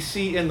that we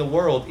see in the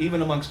world,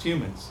 even amongst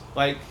humans.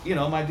 Like, you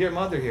know, my dear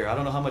mother here, I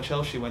don't know how much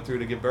hell she went through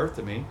to give birth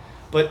to me,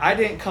 but I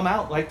didn't come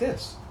out like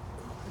this.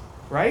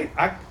 Right?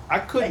 I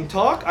couldn't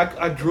talk.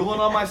 I'm drooling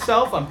on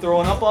myself. I'm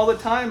throwing up all the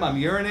time. I'm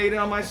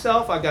urinating on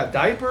myself. I got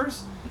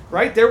diapers.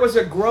 Right? There was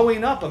a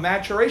growing up, a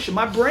maturation.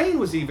 My brain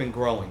was even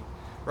growing.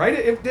 Right?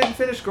 It didn't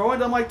finish growing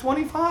until I'm like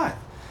 25.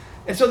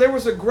 And so there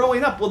was a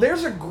growing up. Well,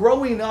 there's a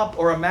growing up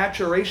or a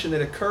maturation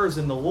that occurs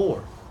in the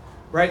Lord.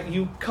 Right?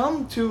 You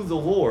come to the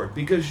Lord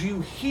because you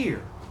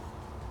hear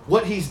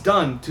what he's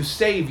done to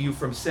save you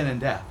from sin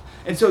and death.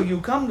 And so you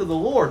come to the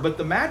Lord, but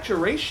the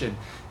maturation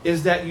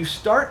is that you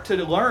start to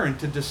learn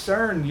to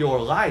discern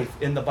your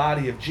life in the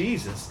body of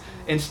Jesus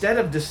instead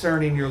of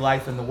discerning your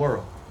life in the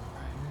world.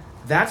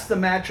 That's the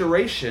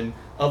maturation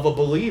of a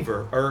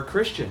believer or a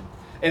Christian.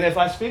 And if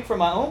I speak from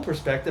my own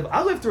perspective,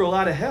 I lived through a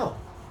lot of hell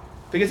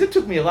because it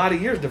took me a lot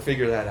of years to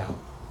figure that out.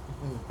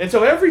 And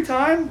so every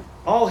time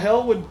all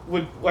hell would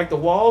like the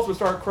walls would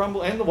start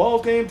crumbling and the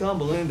walls came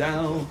tumbling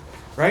down,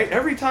 right?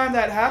 Every time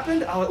that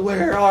happened, I would,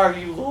 where are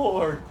you,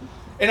 Lord?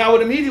 And I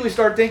would immediately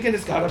start thinking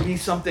it's got to be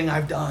something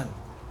I've done.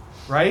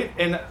 Right?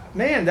 And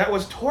man, that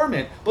was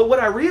torment. But what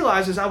I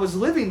realized is I was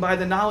living by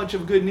the knowledge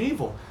of good and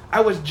evil.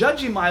 I was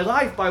judging my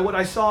life by what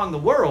I saw in the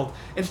world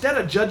instead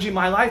of judging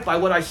my life by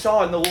what I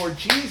saw in the Lord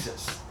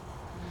Jesus.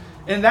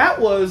 And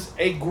that was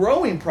a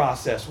growing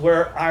process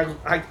where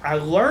I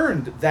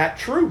learned that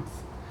truth.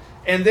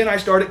 And then I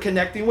started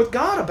connecting with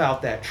God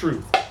about that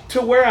truth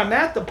to where I'm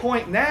at the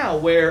point now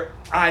where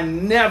I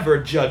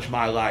never judge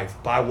my life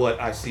by what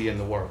I see in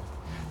the world.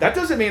 That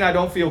doesn't mean I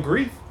don't feel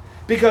grief.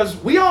 Because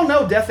we all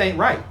know death ain't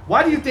right.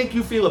 Why do you think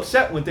you feel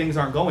upset when things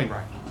aren't going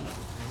right?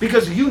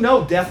 Because you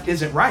know death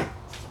isn't right.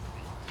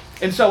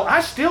 And so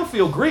I still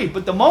feel grief,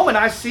 but the moment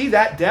I see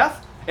that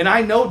death and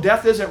I know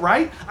death isn't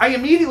right, I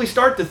immediately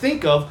start to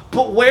think of,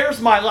 but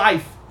where's my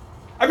life?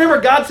 I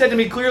remember God said to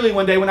me clearly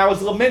one day when I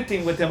was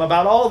lamenting with him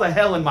about all the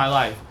hell in my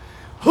life,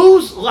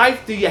 Whose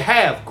life do you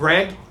have,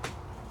 Greg?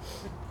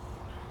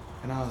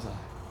 And I was like,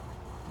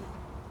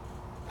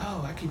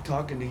 oh, I keep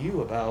talking to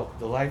you about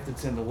the life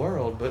that's in the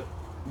world, but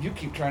you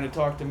keep trying to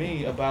talk to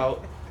me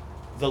about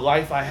the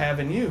life I have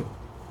in you.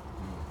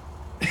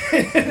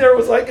 And there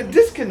was like a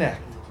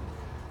disconnect.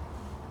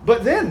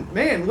 But then,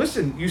 man,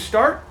 listen, you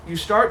start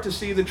to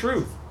see the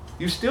truth.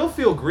 You still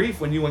feel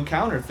grief when you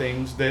encounter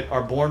things that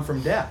are born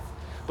from death.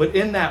 But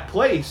in that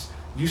place,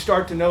 you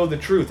start to know the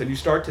truth and you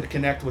start to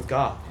connect with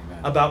God.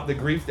 Amen. About the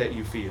grief that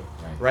you feel,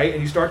 Right.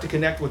 And you start to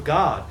connect with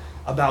God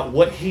about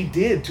what he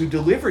did to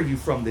deliver you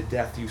from the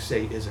death you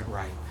say isn't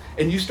right.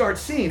 And you start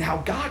seeing how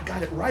God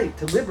got it right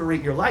to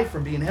liberate your life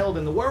from being held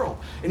in the world.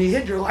 And he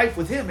hid your life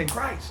with him in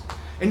Christ.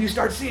 And you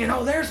start seeing,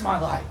 oh, there's my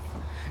life.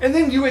 And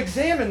then you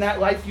examine that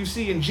life you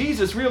see in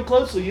Jesus real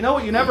closely. You know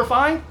what you never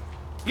find?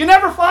 You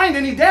never find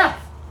any death.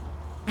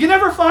 You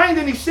never find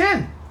any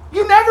sin.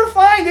 You never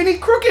find any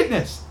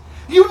crookedness.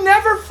 You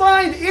never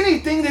find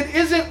anything that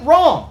isn't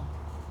wrong.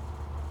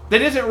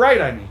 That isn't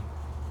right, I mean.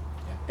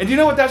 And do you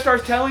know what that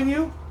starts telling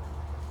you?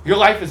 Your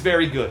life is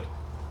very good.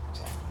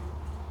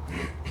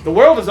 The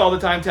world is all the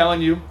time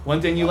telling you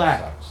one thing you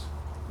lack.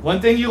 One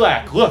thing you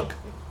lack. Look.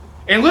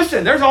 And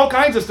listen, there's all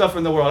kinds of stuff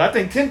in the world. I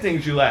think 10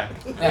 things you lack.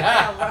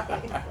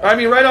 I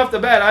mean, right off the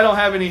bat, I don't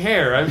have any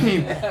hair. I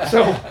mean,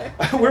 so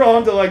we're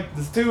on to like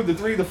the 2, the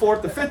 3, the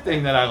 4th, the 5th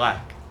thing that I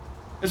lack.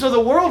 And so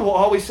the world will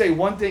always say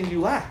one thing you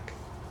lack.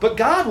 But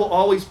God will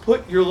always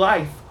put your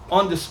life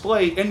on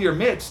display in your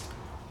midst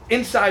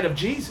inside of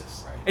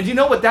Jesus. Right. And you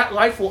know what that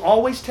life will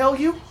always tell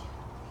you?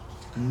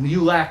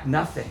 You lack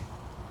nothing.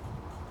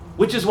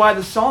 Which is why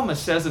the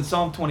psalmist says in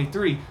Psalm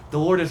 23, the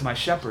Lord is my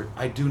shepherd,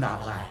 I do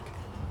not lack.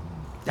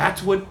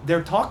 That's what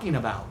they're talking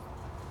about.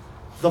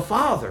 The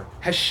Father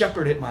has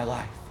shepherded my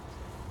life.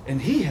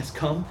 And he has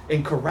come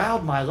and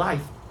corralled my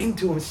life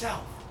into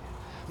himself.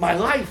 My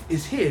life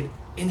is hid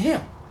in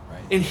him.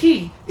 Right. And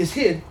he is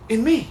hid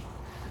in me.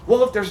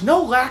 Well, if there's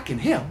no lack in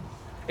him,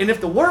 and if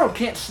the world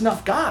can't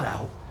snuff God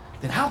out,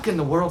 then how can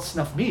the world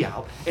snuff me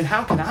out? And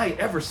how can I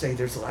ever say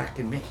there's lack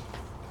in me?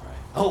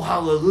 Oh,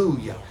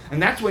 hallelujah. And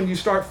that's when you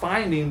start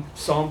finding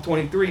Psalm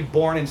 23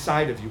 born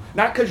inside of you.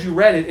 Not because you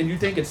read it and you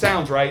think it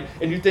sounds right,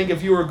 and you think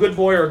if you were a good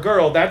boy or a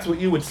girl, that's what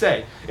you would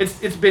say.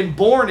 It's been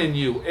born in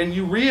you, and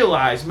you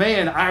realize,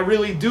 man, I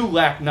really do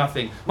lack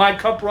nothing. My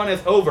cup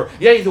runneth over.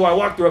 Yea, though I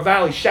walk through a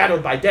valley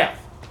shadowed by death.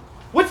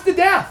 What's the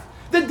death?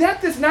 The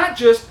death is not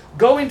just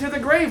going to the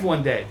grave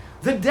one day.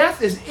 The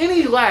death is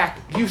any lack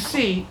you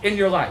see in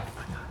your life.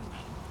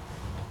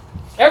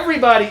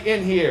 Everybody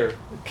in here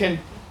can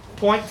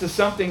point to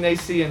something they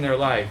see in their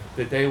life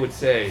that they would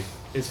say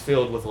is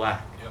filled with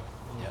lack.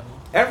 Yep.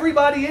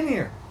 Everybody in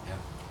here. Yep.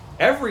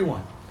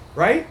 Everyone.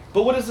 Right?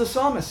 But what does the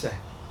psalmist say?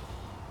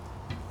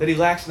 That he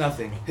lacks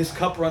nothing. His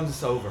cup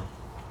runs over.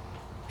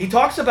 He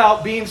talks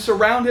about being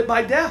surrounded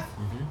by death.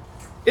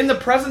 In the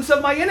presence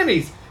of my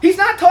enemies. He's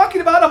not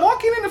talking about I'm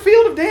walking in a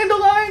field of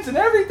dandelions and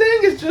everything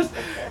is just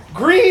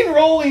green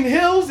rolling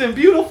hills and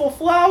beautiful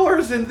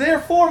flowers and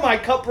therefore my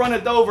cup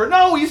runneth over.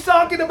 No, he's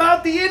talking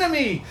about the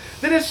enemy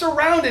that has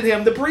surrounded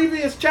him. The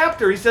previous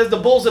chapter, he says the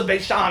bulls of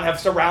Bashan have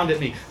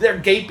surrounded me. They're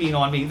gaping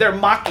on me. They're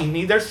mocking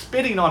me. They're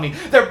spitting on me.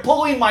 They're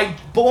pulling my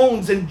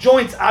bones and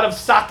joints out of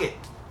socket.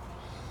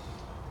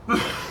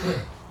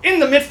 In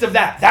the midst of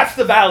that, that's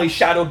the valley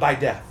shadowed by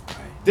death.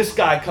 This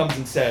guy comes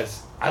and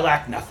says, I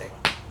lack nothing.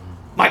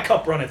 My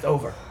cup runneth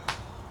over.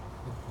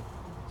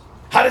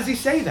 How does he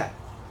say that?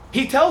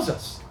 He tells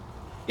us,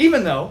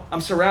 even though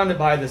I'm surrounded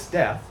by this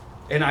death,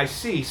 and I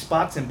see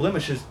spots and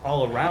blemishes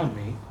all around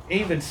me,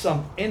 even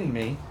some in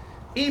me,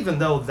 even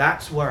though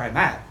that's where I'm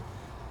at,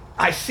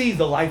 I see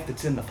the life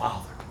that's in the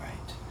Father.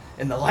 Right.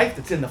 And the life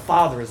that's in the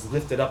Father is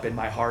lifted up in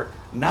my heart,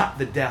 not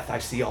the death I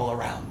see all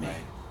around me.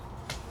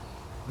 Right.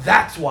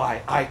 That's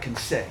why I can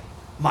say,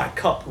 my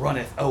cup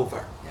runneth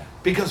over. Yeah.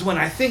 Because when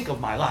I think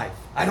of my life,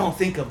 I don't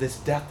think of this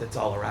death that's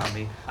all around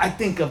me. I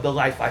think of the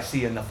life I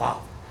see in the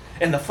Father.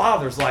 And the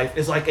Father's life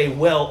is like a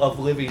well of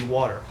living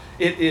water.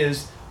 It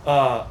is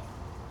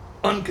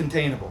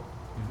uncontainable.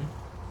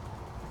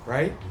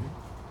 Right?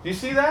 Do you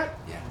see that?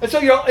 Yeah. And so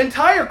your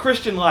entire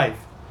Christian life,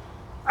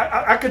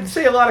 I could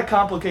say a lot of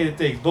complicated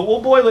things, but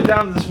we'll boil it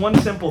down to this one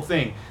simple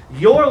thing.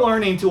 You're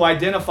learning to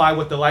identify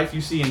with the life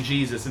you see in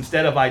Jesus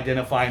instead of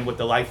identifying with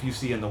the life you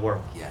see in the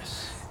world.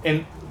 Yes.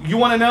 And you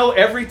want to know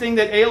everything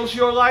that ails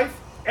your life?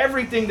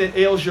 Everything that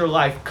ails your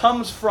life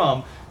comes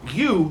from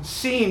you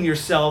seeing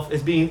yourself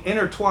as being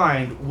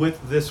intertwined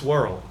with this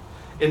world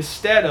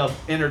instead of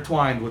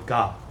intertwined with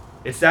God.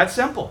 It's that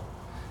simple.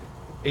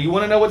 And you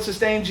want to know what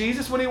sustained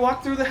Jesus when he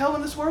walked through the hell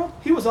in this world?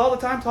 He was all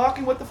the time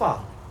talking with the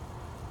Father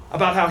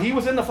about how he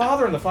was in the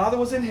Father and the Father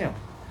was in him.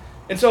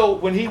 And so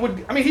when he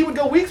would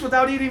go weeks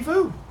without eating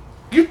food.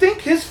 You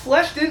think his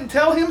flesh didn't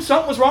tell him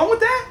something was wrong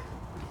with that?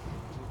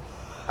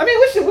 I mean,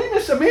 listen, we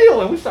miss a meal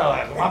and we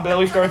start like, my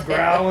belly starts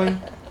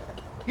growling.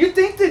 You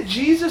think that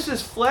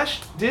Jesus'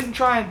 flesh didn't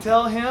try and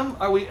tell him,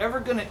 are we ever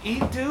going to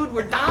eat, dude?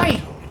 We're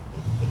dying.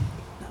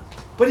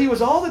 But he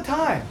was all the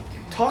time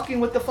talking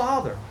with the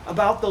Father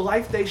about the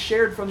life they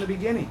shared from the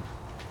beginning.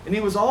 And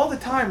he was all the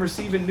time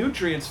receiving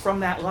nutrients from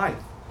that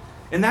life.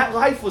 And that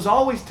life was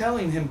always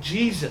telling him,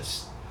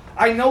 Jesus,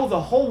 I know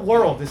the whole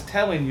world is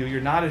telling you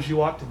you're not as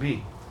you ought to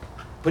be.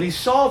 But he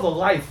saw the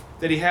life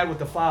that he had with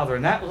the Father,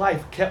 and that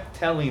life kept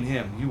telling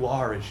him, you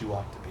are as you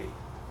ought to be.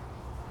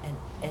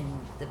 And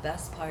the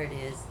best part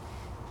is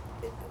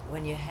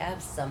when you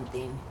have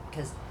something,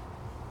 because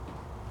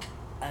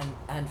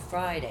on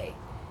Friday,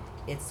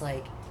 it's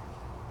like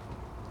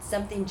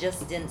something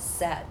just didn't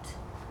set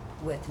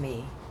with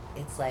me.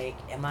 It's like,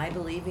 am I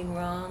believing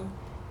wrong?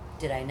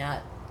 Did I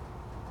not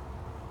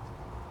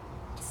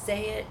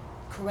say it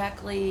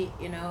correctly,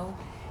 you know?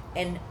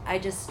 And I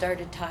just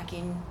started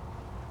talking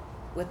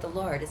with the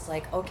Lord. It's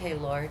like, okay,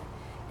 Lord,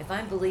 if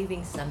I'm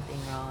believing something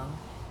wrong,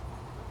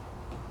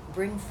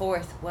 bring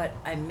forth what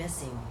I'm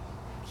missing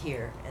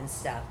here and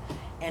stuff.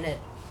 And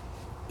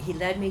he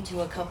led me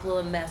to a couple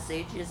of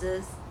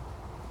messages,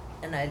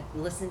 and I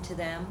listened to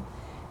them,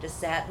 just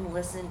sat and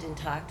listened and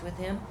talked with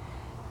him,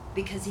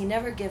 because he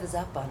never gives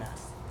up on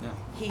us. No.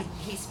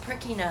 He's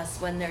pricking us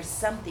when there's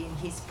something,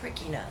 he's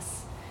pricking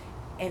us.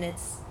 And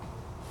it's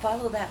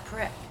follow that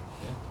prick.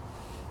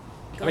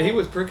 I mean, he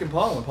was pricking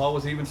Paul when Paul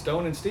was even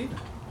stoning Stephen.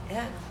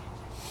 Yeah.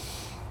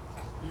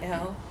 You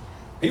know?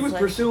 He it's was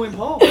like- pursuing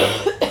Paul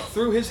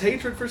through his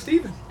hatred for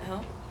Stephen. You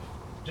know?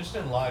 Just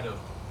in light of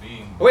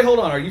being. Wait, hold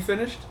on. Are you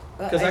finished?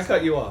 Well, Because I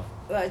cut you off.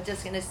 Well, I was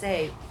just gonna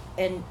say,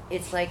 and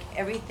it's like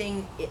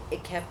everything,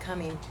 it kept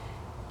coming,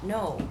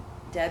 no,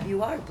 Deb,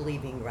 you are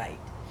believing right.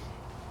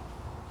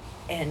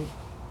 And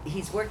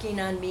he's working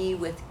on me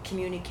with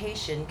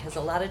communication, because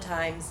a lot of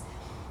times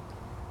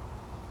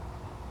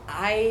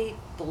I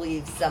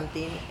believe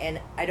something and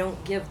I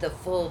don't give the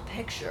full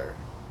picture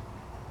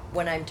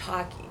when I'm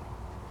talking.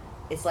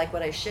 It's like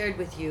what I shared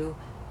with you,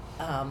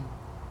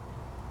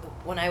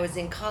 when I was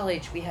in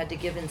college, we had to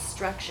give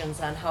instructions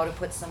on how to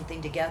put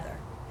something together.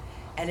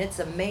 And it's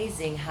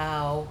amazing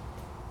how,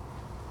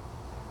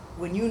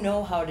 when you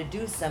know how to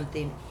do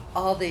something,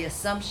 all the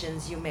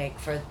assumptions you make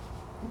for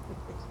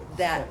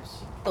that,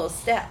 those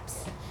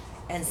steps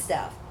and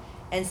stuff.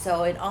 And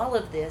so in all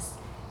of this,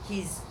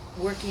 he's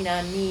working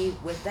on me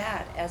with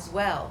that as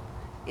well,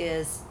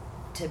 is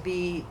to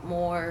be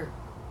more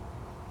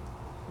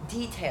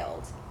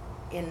detailed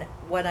in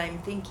what I'm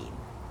thinking.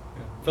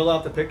 Fill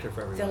out the picture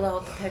for everybody. Fill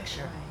out the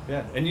picture.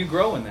 Yeah, and you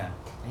grow in that.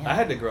 Yeah. I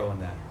had to grow in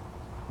that.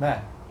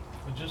 Matt.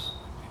 But just,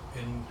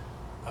 and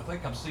I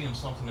think I'm seeing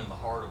something in the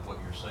heart of what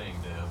you're saying,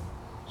 Deb.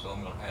 So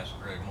I'm going to ask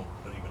Greg, I'm going to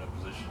put him in a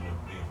position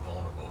of being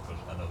vulnerable,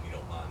 because I know he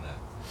don't mind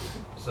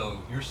that. So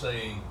you're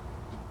saying,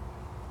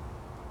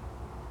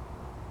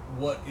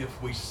 what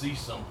if we see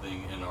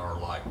something in our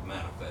life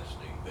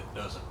manifesting that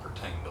doesn't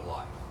pertain to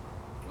life?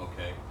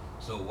 Okay?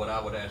 So what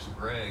I would ask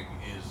Greg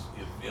is,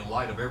 if in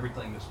light of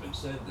everything that's been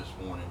said this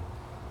morning,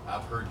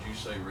 I've heard you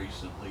say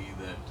recently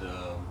that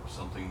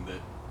something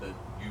that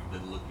you've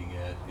been looking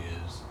at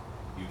is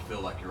you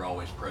feel like you're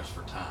always pressed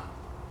for time,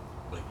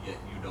 but yet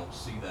you don't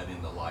see that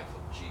in the life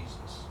of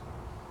Jesus.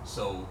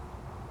 So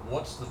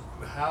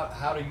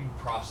how do you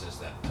process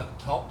that?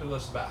 Talk to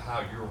us about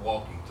how you're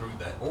walking through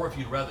that, or if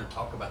you'd rather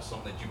talk about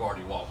something that you've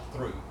already walked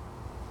through.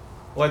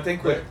 Well, I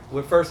think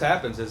what first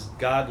happens is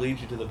God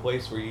leads you to the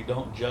place where you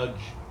don't judge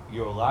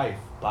your life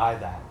by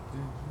that.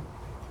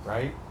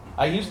 Right?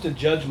 I used to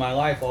judge my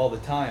life all the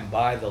time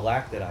by the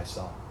lack that I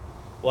saw.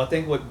 Well, I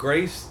think what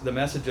grace, the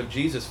message of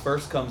Jesus,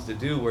 first comes to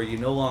do, where you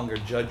no longer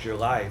judge your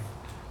life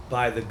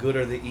by the good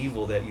or the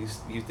evil that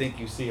you think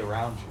you see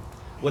around you.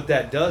 What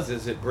that does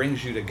is it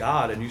brings you to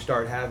God, and you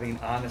start having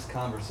honest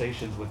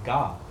conversations with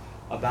God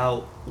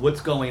about what's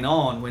going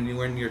on when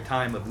you're in your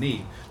time of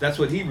need. That's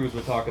what Hebrews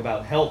would talk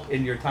about, help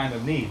in your time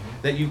of need.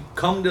 That you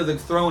come to the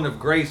throne of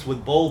grace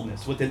with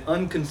boldness, with an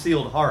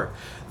unconcealed heart,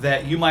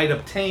 that you might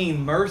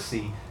obtain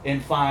mercy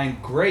and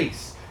find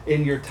grace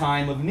in your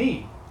time of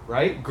need,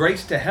 right?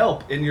 Grace to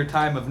help in your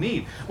time of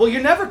need. Well,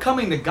 you're never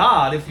coming to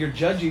God if you're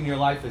judging your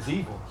life as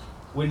evil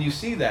when you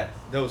see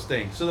those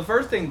things. So the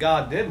first thing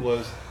God did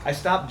was, I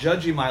stopped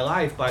judging my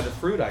life by the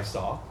fruit I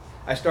saw.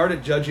 I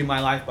started judging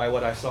my life by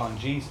what I saw in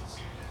Jesus.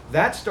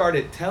 That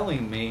started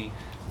telling me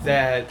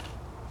that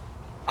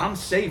I'm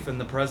safe in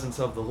the presence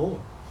of the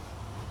Lord.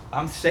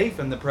 I'm safe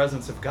in the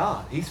presence of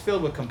God. He's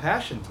filled with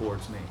compassion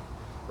towards me,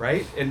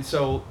 right? And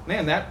so,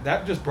 man,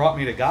 that just brought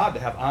me to God, to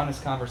have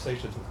honest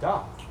conversations with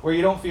God, where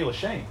you don't feel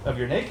ashamed of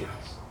your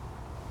nakedness,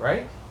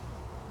 right?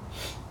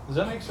 Does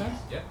that make sense?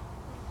 Yeah.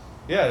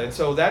 Yeah, and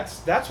so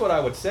that's what I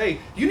would say.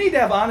 You need to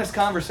have honest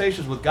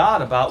conversations with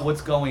God about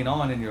what's going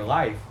on in your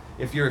life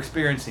if you're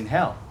experiencing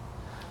hell.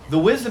 The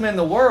wisdom in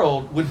the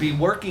world would be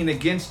working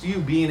against you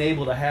being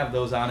able to have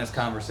those honest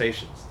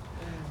conversations,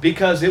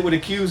 because it would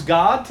accuse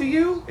God to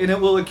you, and it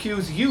will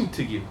accuse you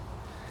to you.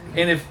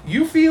 And if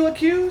you feel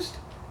accused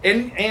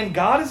and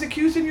God is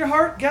accusing your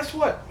heart, guess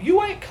what?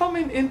 You ain't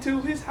coming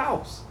into his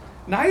house.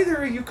 Neither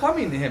are you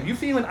coming to him. You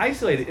feeling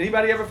isolated.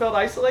 Anybody ever felt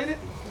isolated?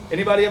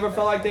 Anybody ever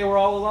felt like they were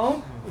all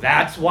alone?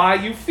 That's why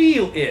you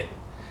feel it.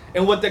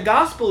 And what the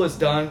gospel has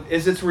done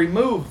is it's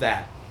removed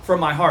that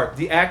from my heart,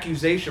 the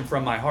accusation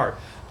from my heart.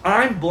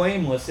 I'm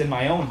blameless in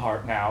my own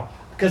heart now,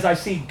 because I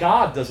see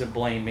God doesn't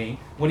blame me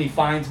when he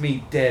finds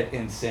me dead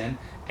in sin.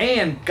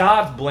 And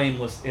God's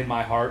blameless in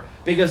my heart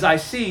because I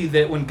see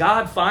that when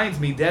God finds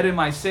me dead in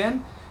my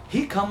sin,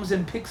 he comes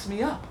and picks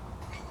me up.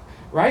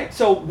 Right?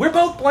 So we're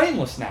both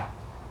blameless now.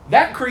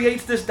 That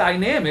creates this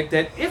dynamic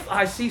that if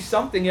I see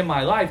something in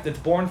my life that's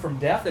born from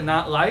death and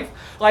not life,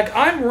 like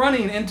I'm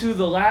running into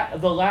the lap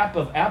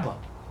of Abba.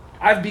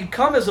 I've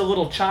become as a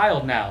little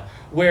child now,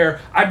 where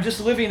I'm just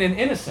living in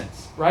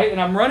innocence, right? And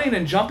I'm running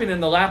and jumping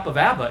in the lap of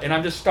Abba, and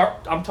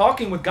I'm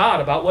talking with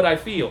God about what I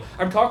feel.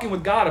 I'm talking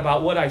with God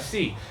about what I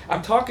see.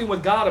 I'm talking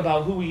with God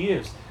about who he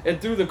is. And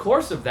through the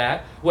course of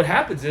that, what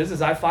happens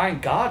is I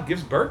find God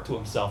gives birth to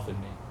himself in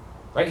me,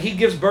 right? He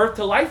gives birth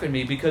to life in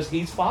me because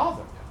he's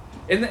Father.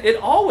 And it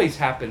always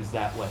happens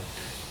that way.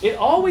 It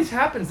always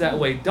happens that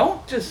way.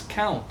 Don't just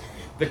count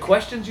the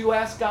questions you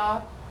ask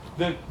God,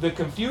 the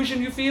confusion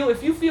you feel.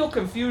 If you feel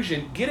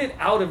confusion, get it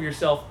out of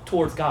yourself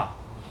towards God.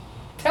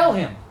 Tell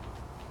him,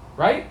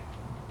 right?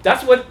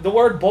 That's what the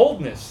word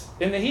boldness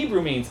in the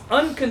Hebrew means,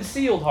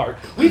 unconcealed heart.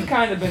 We've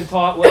kind of been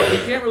taught, well, we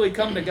can't really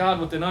come to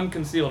God with an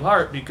unconcealed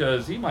heart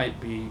because he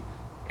might be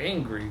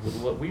angry with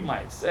what we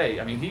might say.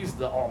 I mean, he's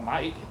the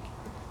Almighty,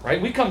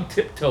 right? We come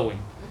tiptoeing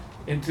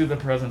into the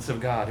presence of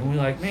God. And we're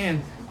like,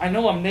 man, I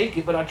know I'm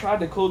naked, but I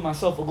tried to clothe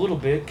myself a little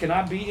bit. Can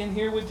I be in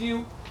here with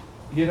you?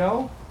 You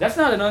know, that's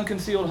not an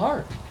unconcealed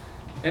heart.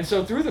 And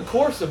so through the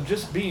course of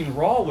just being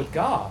raw with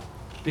God,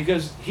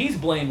 because he's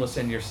blameless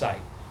in your sight,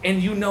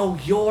 and you know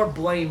you're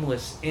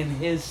blameless in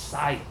his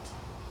sight.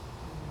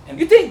 And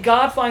you think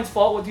God finds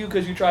fault with you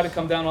because you try to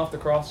come down off the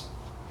cross?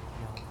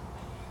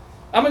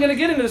 I'm going to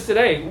get into this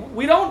today.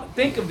 We don't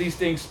think of these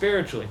things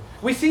spiritually.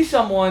 We see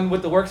someone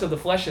with the works of the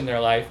flesh in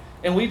their life,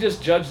 and we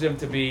just judge them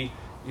to be,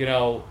 you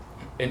know,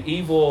 an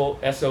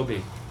evil SOB.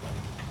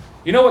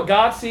 You know what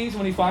God sees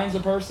when he finds a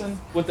person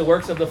with the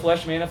works of the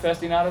flesh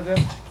manifesting out of them?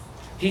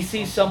 He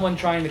sees someone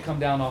trying to come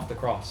down off the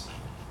cross.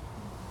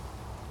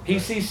 He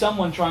sees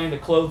someone trying to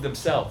clothe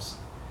themselves.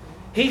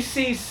 He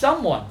sees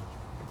someone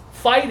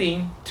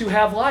fighting to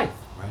have life.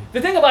 Right.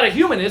 The thing about a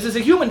human is a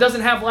human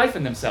doesn't have life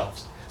in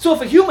themselves. So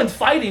if a human's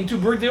fighting to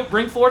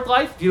bring forth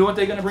life, do you know what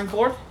they're going to bring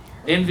forth?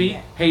 Envy,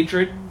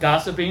 hatred,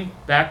 gossiping,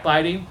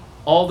 backbiting,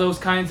 all those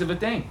kinds of a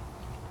thing.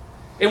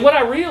 And what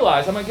I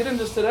realized, I'm going to get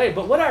into this today,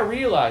 but what I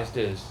realized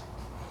is,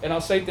 and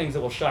I'll say things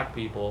that will shock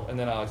people, and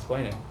then I'll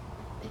explain it.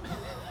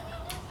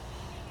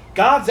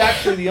 God's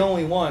actually the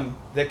only one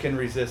that can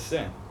resist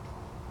sin.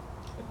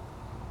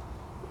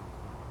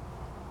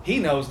 He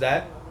knows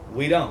that.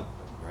 We don't.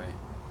 Right.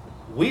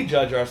 We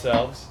judge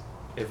ourselves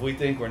if we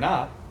think we're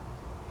not.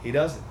 He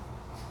doesn't.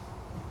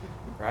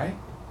 Right?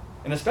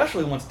 And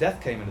especially once death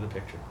came into the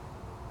picture.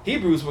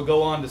 Hebrews will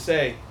go on to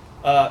say,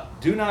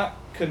 do not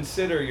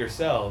consider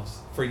yourselves,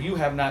 for you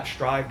have not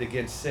strived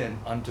against sin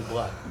unto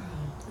blood.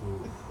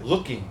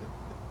 Looking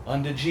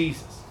unto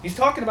Jesus. He's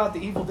talking about the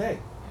evil day.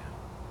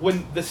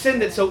 When the sin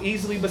that so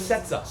easily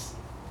besets us.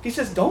 He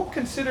says, don't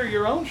consider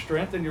your own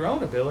strength and your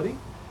own ability.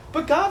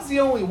 But God's the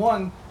only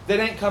one that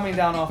ain't coming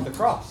down off the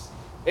cross.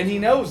 And he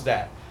knows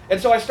that. And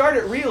so I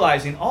started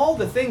realizing all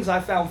the things I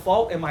found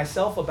fault in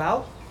myself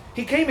about.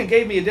 He came and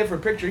gave me a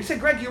different picture. He said,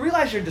 Greg, you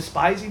realize you're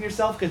despising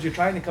yourself because you're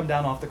trying to come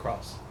down off the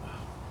cross.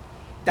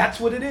 That's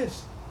what it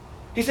is.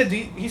 He said,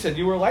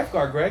 you were a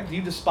lifeguard, Greg. Do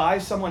you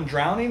despise someone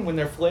drowning when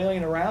they're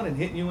flailing around and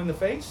hitting you in the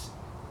face?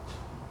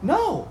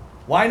 No.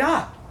 Why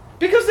not?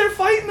 Because they're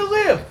fighting to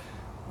live.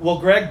 Well,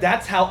 Greg,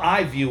 that's how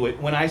I view it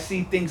when I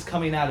see things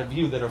coming out of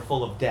you that are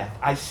full of death.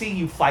 I see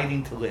you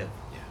fighting to live.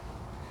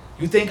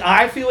 You think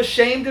I feel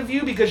ashamed of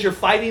you because you're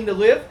fighting to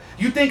live?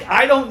 You think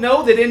I don't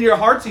know that in your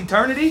heart's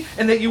eternity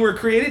and that you were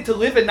created to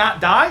live and not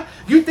die?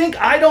 You think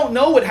I don't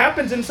know what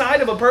happens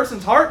inside of a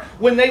person's heart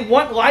when they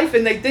want life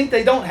and they think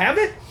they don't have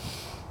it?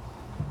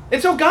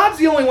 And so God's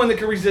the only one that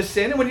can resist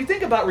sin. And when you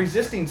think about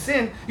resisting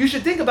sin, you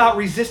should think about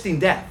resisting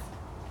death.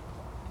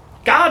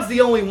 God's the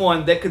only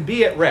one that could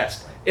be at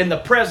rest in the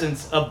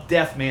presence of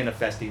death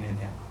manifesting in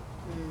him.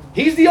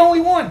 He's the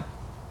only one.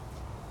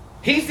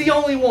 He's the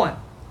only one.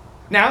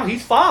 Now,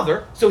 he's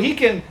Father, so he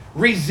can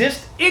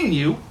resist in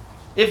you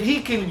if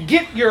he can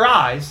get your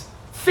eyes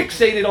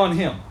fixated on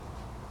him.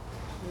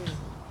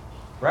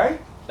 Right?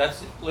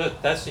 That's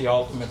the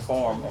ultimate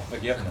form of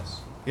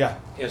forgiveness. Yeah.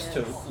 Is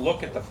to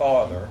look at the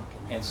Father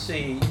and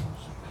see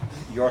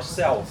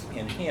yourself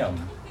in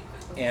him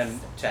and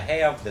to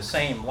have the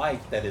same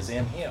life that is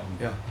in him.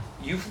 Yeah.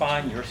 You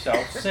find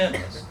yourself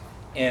sinless.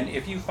 And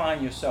if you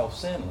find yourself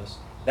sinless,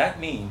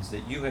 that means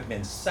that you have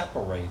been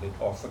separated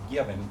or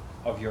forgiven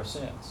of your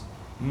sins.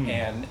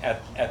 And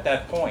at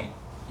that point,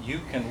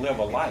 you can live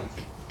a life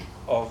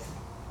of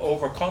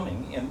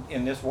overcoming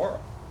in this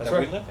world that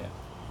we live in.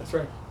 That's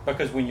right.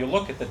 Because when you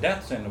look at the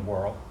deaths in the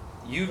world,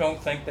 you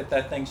don't think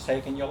that thing's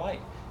taking your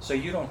life. So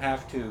you don't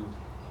have to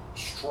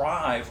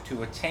strive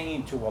to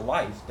attain to a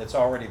life that's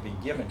already been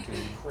given to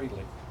you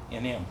freely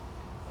in him.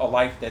 A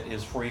life that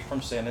is free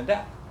from sin and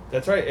death.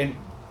 That's right. And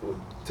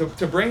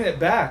to bring it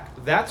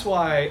back, that's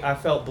why I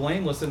felt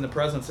blameless in the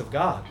presence of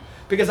God.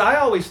 Because I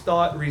always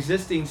thought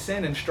resisting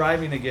sin and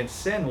striving against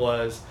sin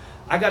was,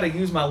 I got to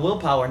use my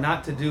willpower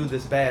not to do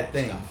this bad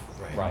thing.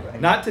 Stuff,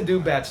 Right. Not to do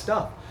bad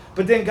stuff.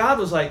 But then God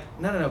was like,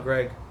 no,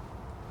 Greg.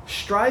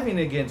 Striving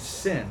against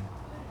sin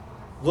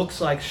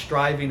looks like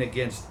striving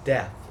against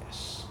death.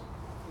 Yes.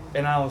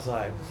 And I was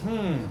like,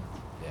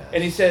 Yes.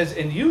 And he says,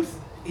 in youth,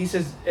 he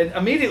says, and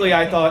immediately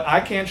I thought,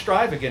 I can't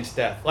strive against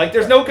death. Like,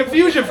 there's no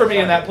confusion for me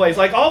in that place.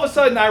 Like, all of a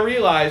sudden I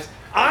realized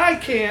I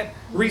can't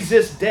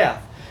resist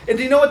death. And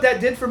do you know what that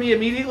did for me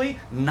immediately?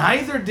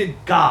 Neither did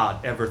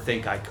God ever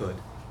think I could.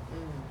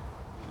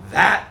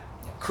 That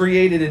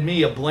created in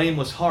me a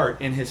blameless heart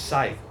in his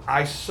sight.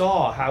 I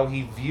saw how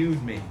he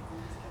viewed me.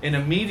 And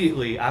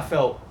immediately I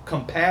felt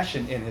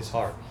compassion in his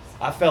heart.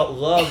 I felt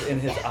love in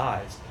his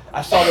eyes.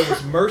 I saw there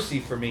was mercy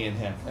for me in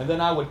him. And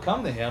then I would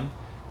come to him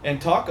and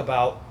talk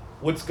about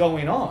what's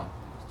going on.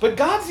 But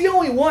God's the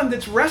only one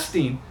that's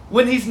resting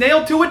when he's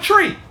nailed to a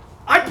tree.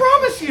 I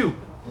promise you.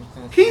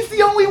 He's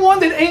the only one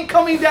that ain't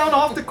coming down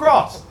off the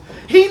cross.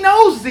 He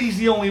knows he's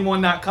the only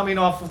one not coming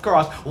off the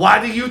cross.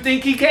 Why do you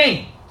think he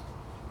came?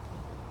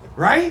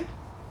 Right?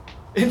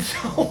 And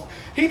so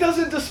he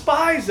doesn't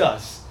despise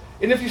us.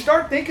 And if you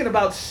start thinking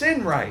about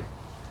sin right,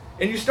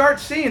 and you start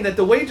seeing that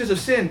the wages of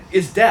sin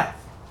is death,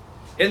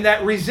 and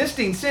that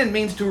resisting sin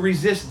means to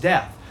resist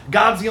death.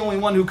 God's the only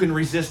one who can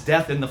resist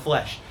death in the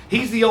flesh.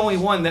 He's the only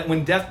one that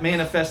when death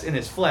manifests in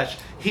his flesh,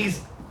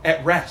 he's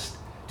at rest.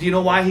 Do you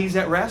know why he's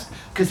at rest?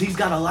 Because he's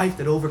got a life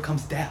that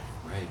overcomes death.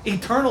 Right.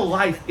 Eternal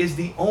life is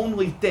the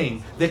only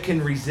thing that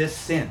can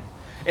resist sin.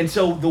 And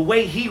so the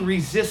way he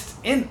resists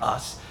in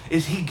us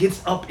is he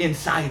gets up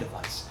inside of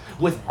us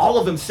with all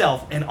of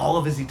himself and all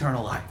of his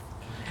eternal life.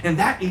 And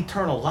that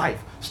eternal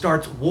life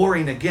starts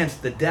warring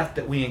against the death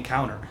that we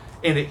encounter.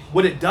 And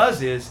what it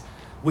does is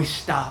we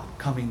stop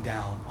coming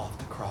down off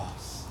the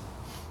cross.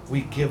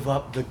 We give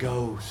up the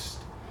ghost.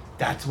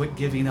 That's what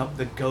giving up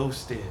the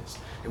ghost is.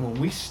 And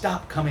when we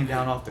stop coming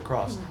down off the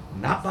cross,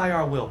 not by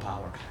our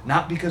willpower,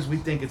 not because we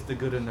think it's the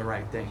good and the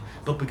right thing,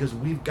 but because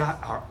we've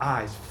got our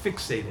eyes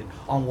fixated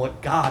on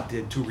what God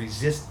did to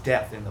resist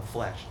death in the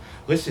flesh.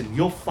 Listen,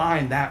 you'll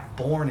find that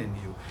born in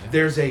you.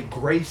 There's a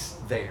grace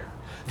there.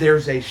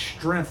 There's a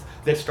strength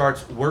that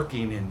starts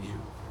working in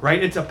you,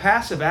 right? It's a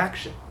passive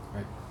action.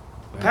 Right.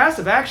 Right.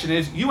 Passive action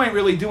is you ain't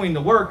really doing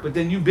the work, but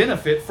then you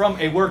benefit from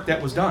a work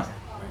that was done.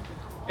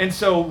 And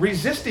so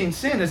resisting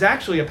sin is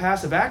actually a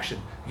passive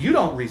action. You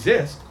don't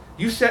resist.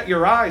 You set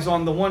your eyes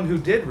on the one who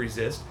did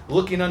resist,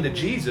 looking unto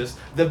Jesus,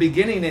 the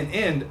beginning and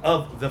end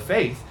of the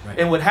faith. Right.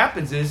 And what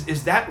happens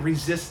is that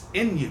resists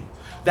in you.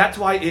 That's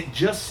why it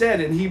just said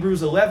in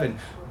Hebrews 11,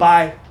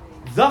 by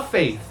the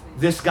faith,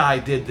 this guy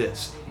did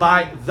this.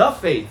 By the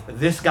faith,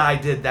 this guy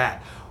did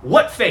that.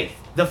 What faith?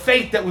 The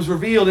faith that was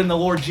revealed in the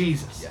Lord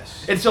Jesus.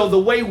 Yes. And so the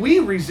way we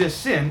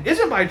resist sin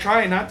isn't by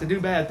trying not to do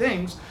bad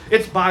things.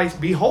 It's by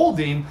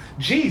beholding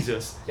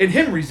Jesus and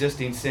him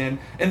resisting sin.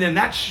 And then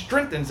that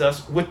strengthens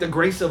us with the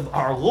grace of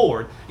our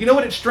Lord. You know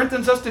what it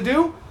strengthens us to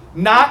do?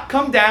 Not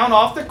come down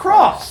off the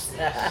cross.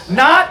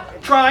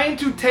 Not trying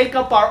to take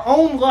up our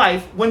own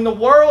life when the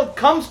world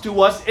comes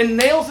to us and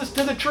nails us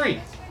to the tree.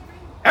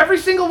 Every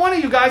single one of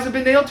you guys have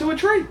been nailed to a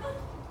tree.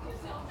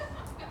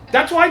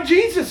 That's why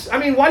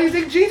why do you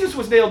think Jesus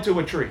was nailed to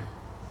a tree?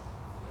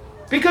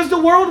 Because the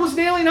world was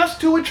nailing us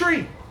to a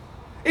tree.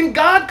 And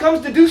God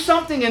comes to do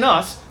something in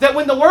us that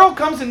when the world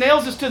comes and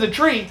nails us to the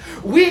tree,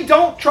 we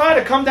don't try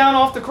to come down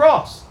off the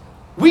cross.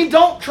 We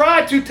don't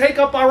try to take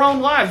up our own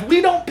lives.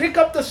 We don't pick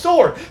up the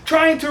sword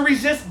trying to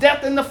resist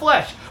death in the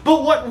flesh.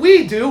 But what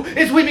we do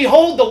is we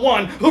behold the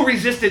one who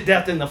resisted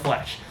death in the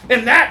flesh.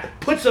 And that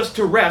puts us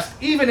to rest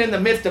even in the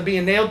midst of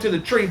being nailed to the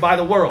tree by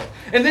the world.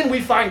 And then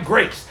we find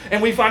grace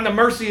and we find the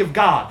mercy of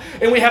God.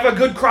 And we have a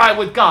good cry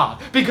with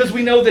God because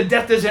we know that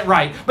death isn't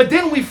right. But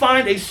then we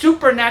find a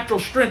supernatural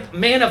strength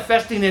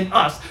manifesting in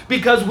us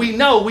because we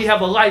know we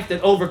have a life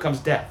that overcomes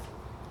death.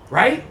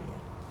 Right?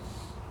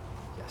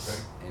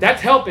 Yes.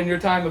 That's help in your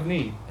time of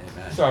need.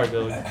 Amen. Sorry,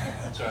 Billy.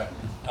 That's all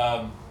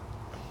right.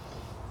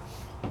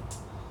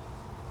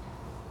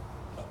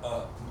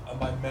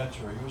 My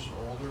mentor, he was an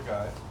older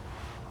guy.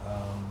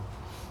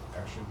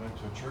 Actually went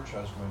to a church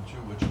I was going to,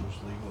 which was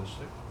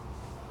legalistic.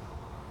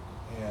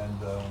 And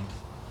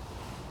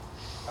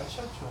I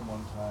said to him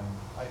one time,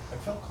 I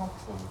felt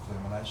comfortable with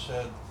him, and I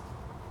said,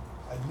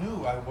 I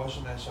knew I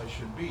wasn't as I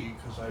should be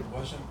because I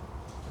wasn't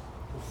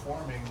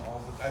performing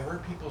I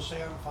heard people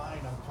say I'm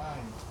fine.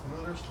 You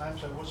know, there's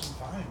times I wasn't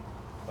fine,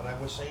 but I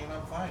was saying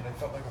I'm fine. I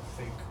felt like a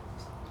fake.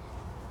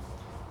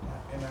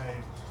 And I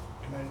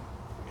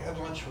had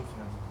lunch with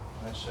him,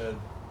 and I said,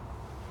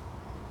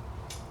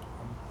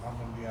 I'm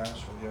going to be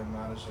honest with you, I'm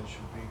not as I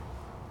should be.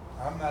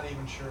 I'm not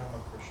even sure I'm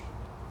a Christian.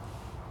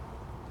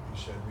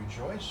 He said,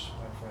 rejoice,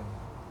 my friend.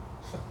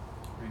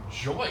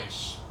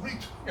 Rejoice? What are you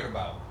talking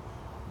about?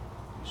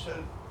 He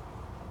said,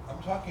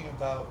 I'm talking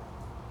about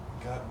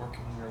God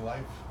working in your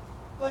life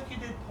like he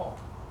did Paul.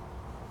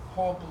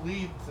 Paul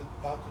believed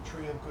about the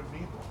tree of good and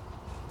evil.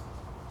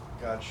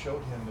 God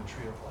showed him the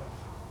tree of life.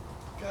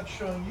 God's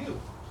showing you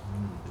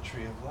the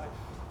tree of life.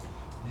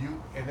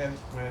 And then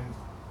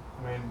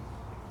when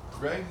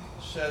Greg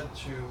said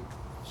to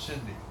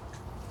Cindy,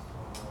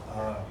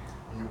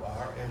 You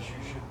are as you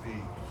should be.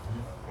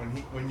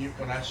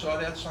 When I saw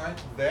that sign,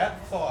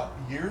 that thought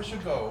years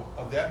ago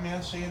of that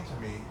man saying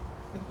to me,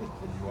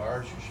 you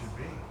are as you should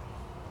be.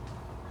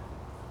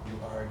 You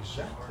are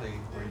exactly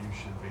where you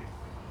should be.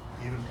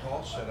 Even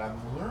Paul said, I'm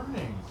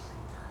learning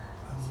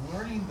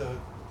the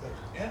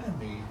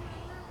enemy,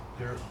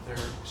 their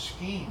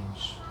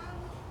schemes.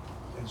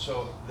 And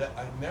so that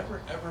I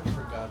never ever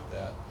forgot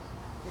that.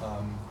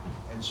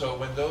 And so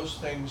when those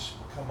things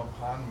come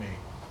upon me,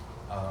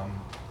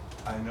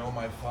 I know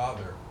my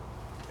Father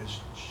is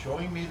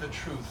showing me the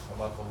truth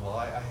about the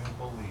lie I have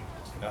believed.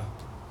 Yeah.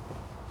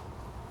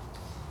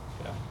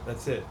 Yeah,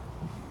 that's it.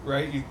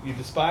 Right? You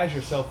despise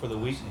yourself for the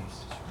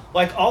weakness.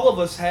 Like all of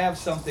us have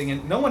something,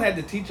 and no one had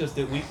to teach us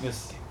that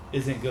weakness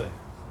isn't good.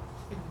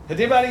 Had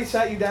anybody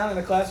sat you down in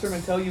a classroom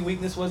and tell you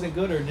weakness wasn't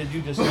good, or did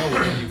you just know it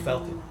when you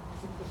felt it?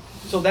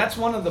 So that's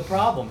one of the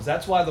problems.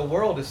 That's why the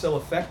world is so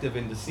effective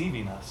in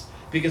deceiving us.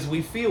 Because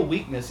we feel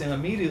weakness, and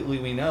immediately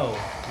we know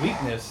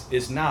weakness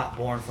is not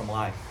born from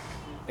life.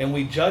 And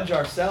we judge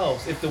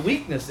ourselves. If the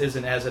weakness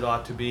isn't as it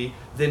ought to be,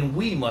 then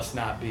we must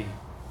not be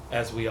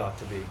as we ought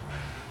to be.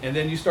 And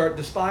then you start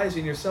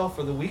despising yourself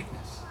for the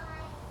weakness.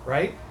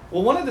 Right?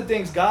 Well, one of the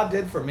things God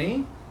did for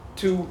me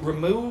to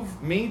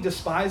remove me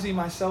despising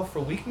myself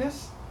for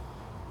weakness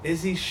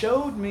is He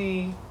showed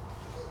me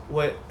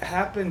what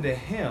happened to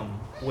Him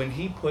when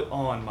He put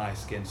on my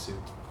skin suit.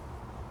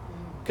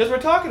 Because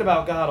we're talking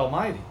about God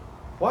Almighty.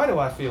 Why do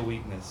I feel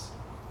weakness?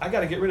 I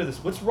got to get rid of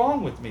this. What's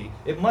wrong with me?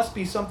 It must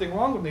be something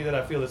wrong with me that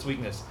I feel this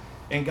weakness.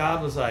 And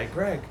God was like,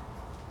 Greg,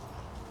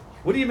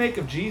 what do you make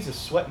of Jesus'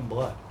 sweat and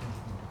blood?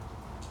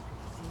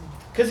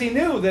 Because He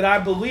knew that I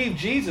believed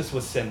Jesus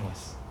was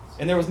sinless.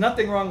 And there was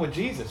nothing wrong with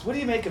Jesus. What do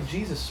you make of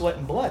Jesus' sweat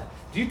and blood?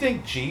 Do you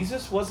think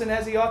Jesus wasn't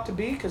as He ought to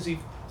be because He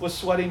was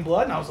sweating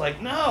blood? And I was like,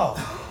 no.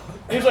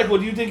 He was like, well,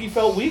 do you think He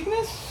felt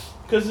weakness?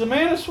 Because the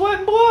man is sweat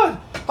and blood.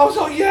 I was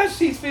like, yes,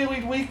 he's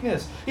feeling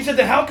weakness. He said,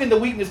 then how can the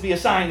weakness be a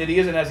sign that he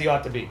isn't as he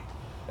ought to be?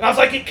 And I was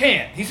like, it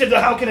can't. He said,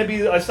 then how can it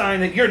be a sign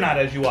that you're not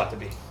as you ought to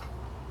be?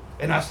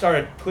 And I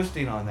started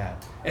twisting on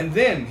that. And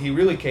then he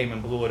really came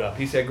and blew it up.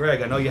 He said,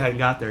 Greg, I know you hadn't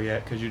got there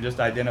yet because you're just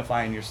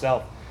identifying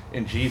yourself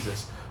in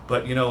Jesus.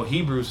 But, you know,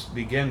 Hebrews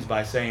begins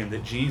by saying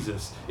that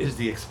Jesus is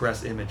the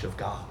express image of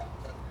God.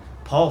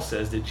 Paul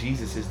says that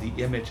Jesus is the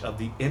image of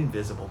the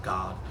invisible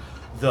God,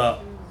 the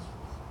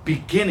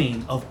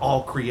beginning of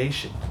all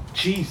creation.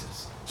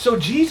 Jesus. So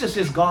Jesus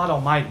is God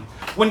Almighty.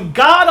 When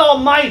God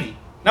Almighty,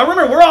 now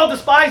remember, we're all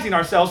despising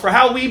ourselves for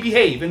how we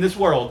behave in this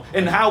world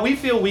and how we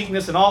feel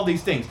weakness and all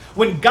these things.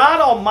 When God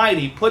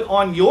Almighty put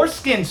on your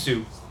skin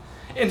suit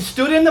and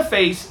stood in the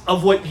face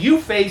of what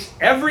you face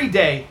every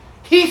day,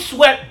 He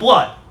sweat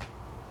blood.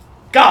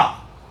 God.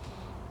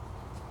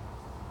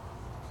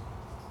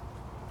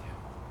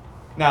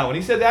 Now, when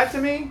He said that to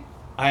me,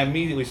 I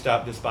immediately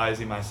stopped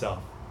despising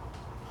myself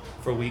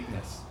for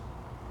weakness.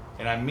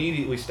 And I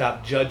immediately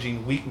stopped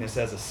judging weakness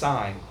as a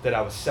sign that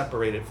I was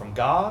separated from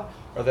God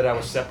or that I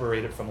was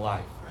separated from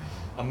life.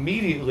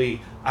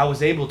 Immediately, I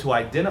was able to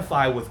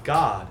identify with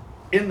God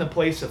in the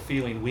place of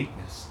feeling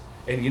weakness.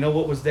 And you know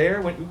what was there?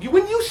 When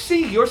you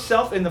see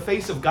yourself in the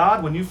face of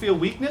God, when you feel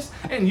weakness,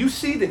 and you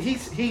see that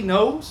He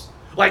knows,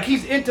 like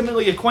He's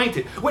intimately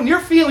acquainted. When you're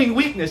feeling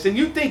weakness and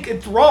you think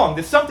it's wrong,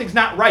 that something's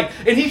not right,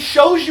 and He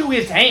shows you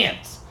His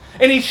hands,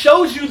 and He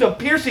shows you the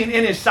piercing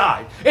in His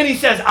side, and He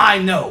says, I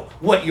know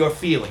what you're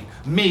feeling.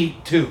 Me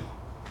too.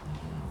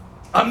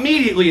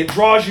 Immediately it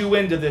draws you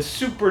into this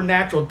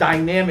supernatural,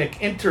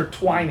 dynamic,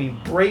 intertwining,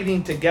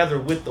 braiding together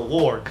with the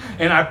Lord.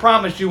 And I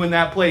promise you in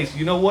that place,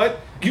 you know what?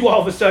 You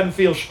all of a sudden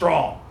feel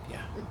strong.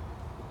 Yeah.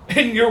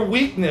 And your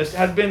weakness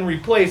has been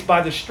replaced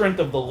by the strength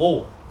of the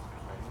Lord.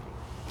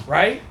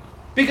 Right?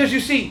 Because you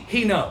see,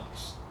 He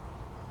knows.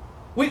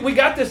 We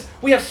got this,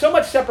 we have so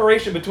much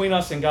separation between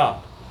us and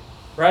God.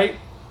 Right?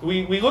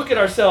 We look at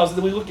ourselves and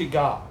then we look at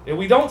God. And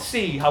we don't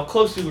see how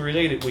closely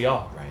related we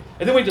are. Right.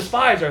 And then we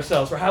despise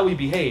ourselves for how we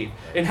behave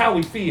and how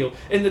we feel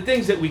and the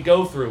things that we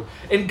go through.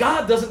 And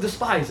God doesn't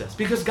despise us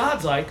because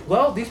God's like,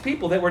 well, these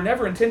people that were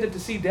never intended to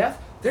see death,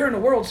 they're in a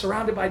world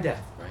surrounded by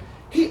death. Right.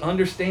 He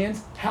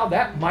understands how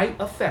that might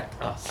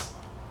affect us.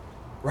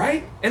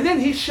 Right? And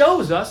then He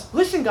shows us,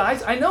 listen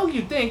guys, I know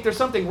you think there's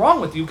something wrong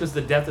with you because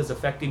the death is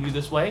affecting you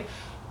this way,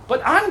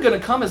 but I'm going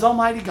to come as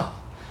Almighty God.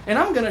 And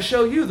I'm going to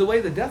show you the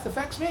way the death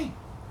affects me.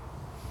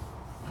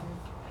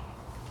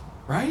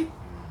 Right?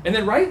 And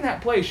then right in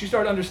that place, you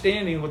start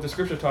understanding what the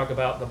scriptures talk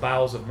about, the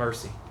bowels of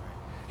mercy.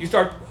 You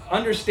start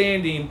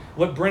understanding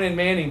what Brennan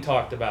Manning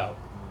talked about.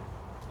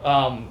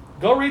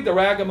 Go read the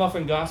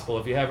Ragamuffin Gospel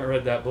if you haven't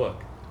read that book.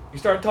 You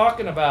start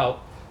talking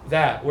about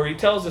that, where he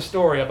tells a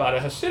story about a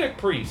Hasidic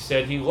priest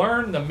said he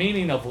learned the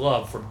meaning of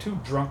love from two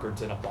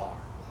drunkards in a bar.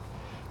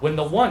 When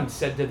the one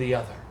said to the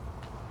other,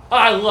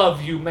 I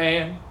love you,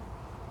 man.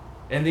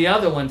 And the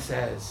other one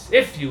says,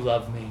 if you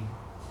love me,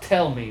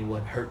 tell me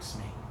what hurts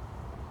me.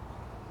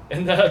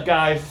 And the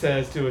guy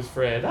says to his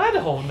friend, I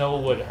don't know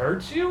what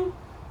hurts you.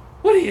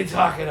 What are you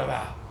talking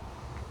about?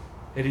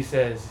 And he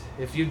says,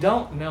 if you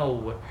don't know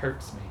what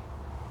hurts me,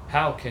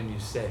 how can you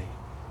say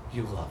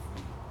you love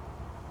me?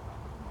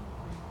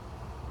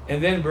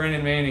 And then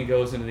Brennan Manning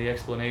goes into the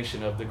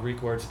explanation of the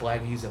Greek word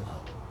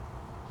splagizomai.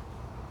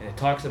 And it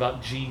talks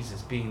about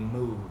Jesus being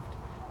moved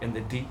in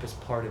the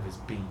deepest part of his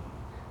being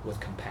with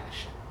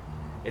compassion.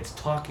 It's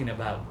talking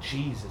about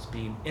Jesus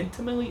being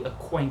intimately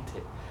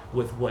acquainted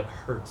with what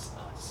hurts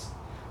us,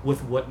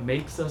 with what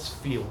makes us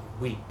feel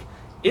weak.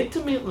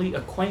 Intimately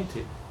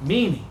acquainted,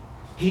 meaning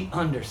he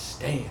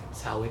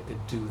understands how it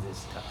could do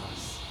this to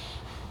us.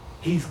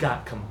 He's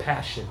got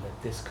compassion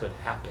that this could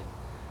happen,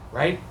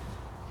 right?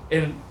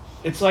 And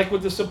it's like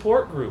with the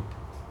support group.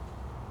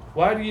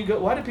 Why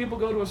do people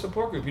go to a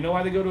support group? You know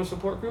why they go to a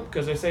support group?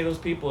 Because they say those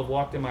people have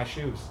walked in my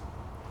shoes.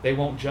 They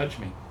won't judge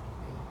me.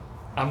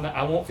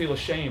 I won't feel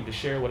ashamed to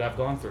share what I've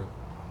gone through,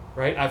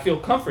 right? I feel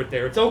comfort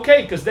there. It's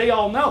okay because they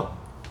all know,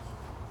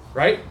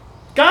 right?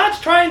 God's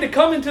trying to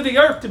come into the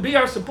earth to be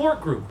our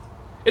support group.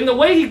 And the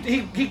way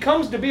he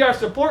comes to be our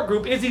support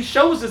group is he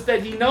shows us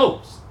that he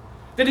knows,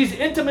 that he's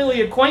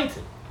intimately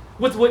acquainted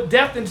with what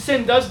death and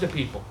sin does to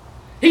people.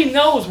 He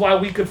knows why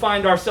we could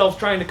find ourselves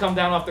trying to come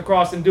down off the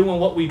cross and doing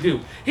what we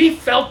do. He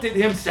felt it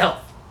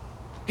himself.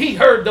 He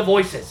heard the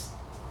voices.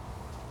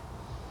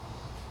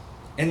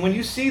 And when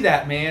you see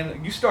that,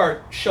 man, you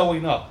start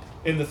showing up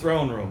in the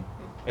throne room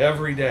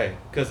every day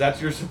because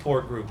that's your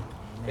support group.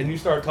 And you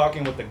start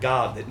talking with the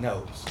God that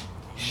knows.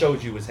 He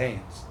shows you his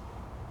hands.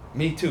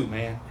 Me too,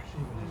 man.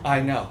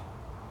 I know.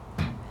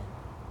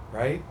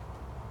 Right?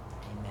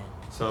 Amen.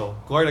 So,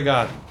 glory to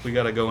God. We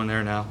got to go in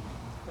there now.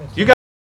 You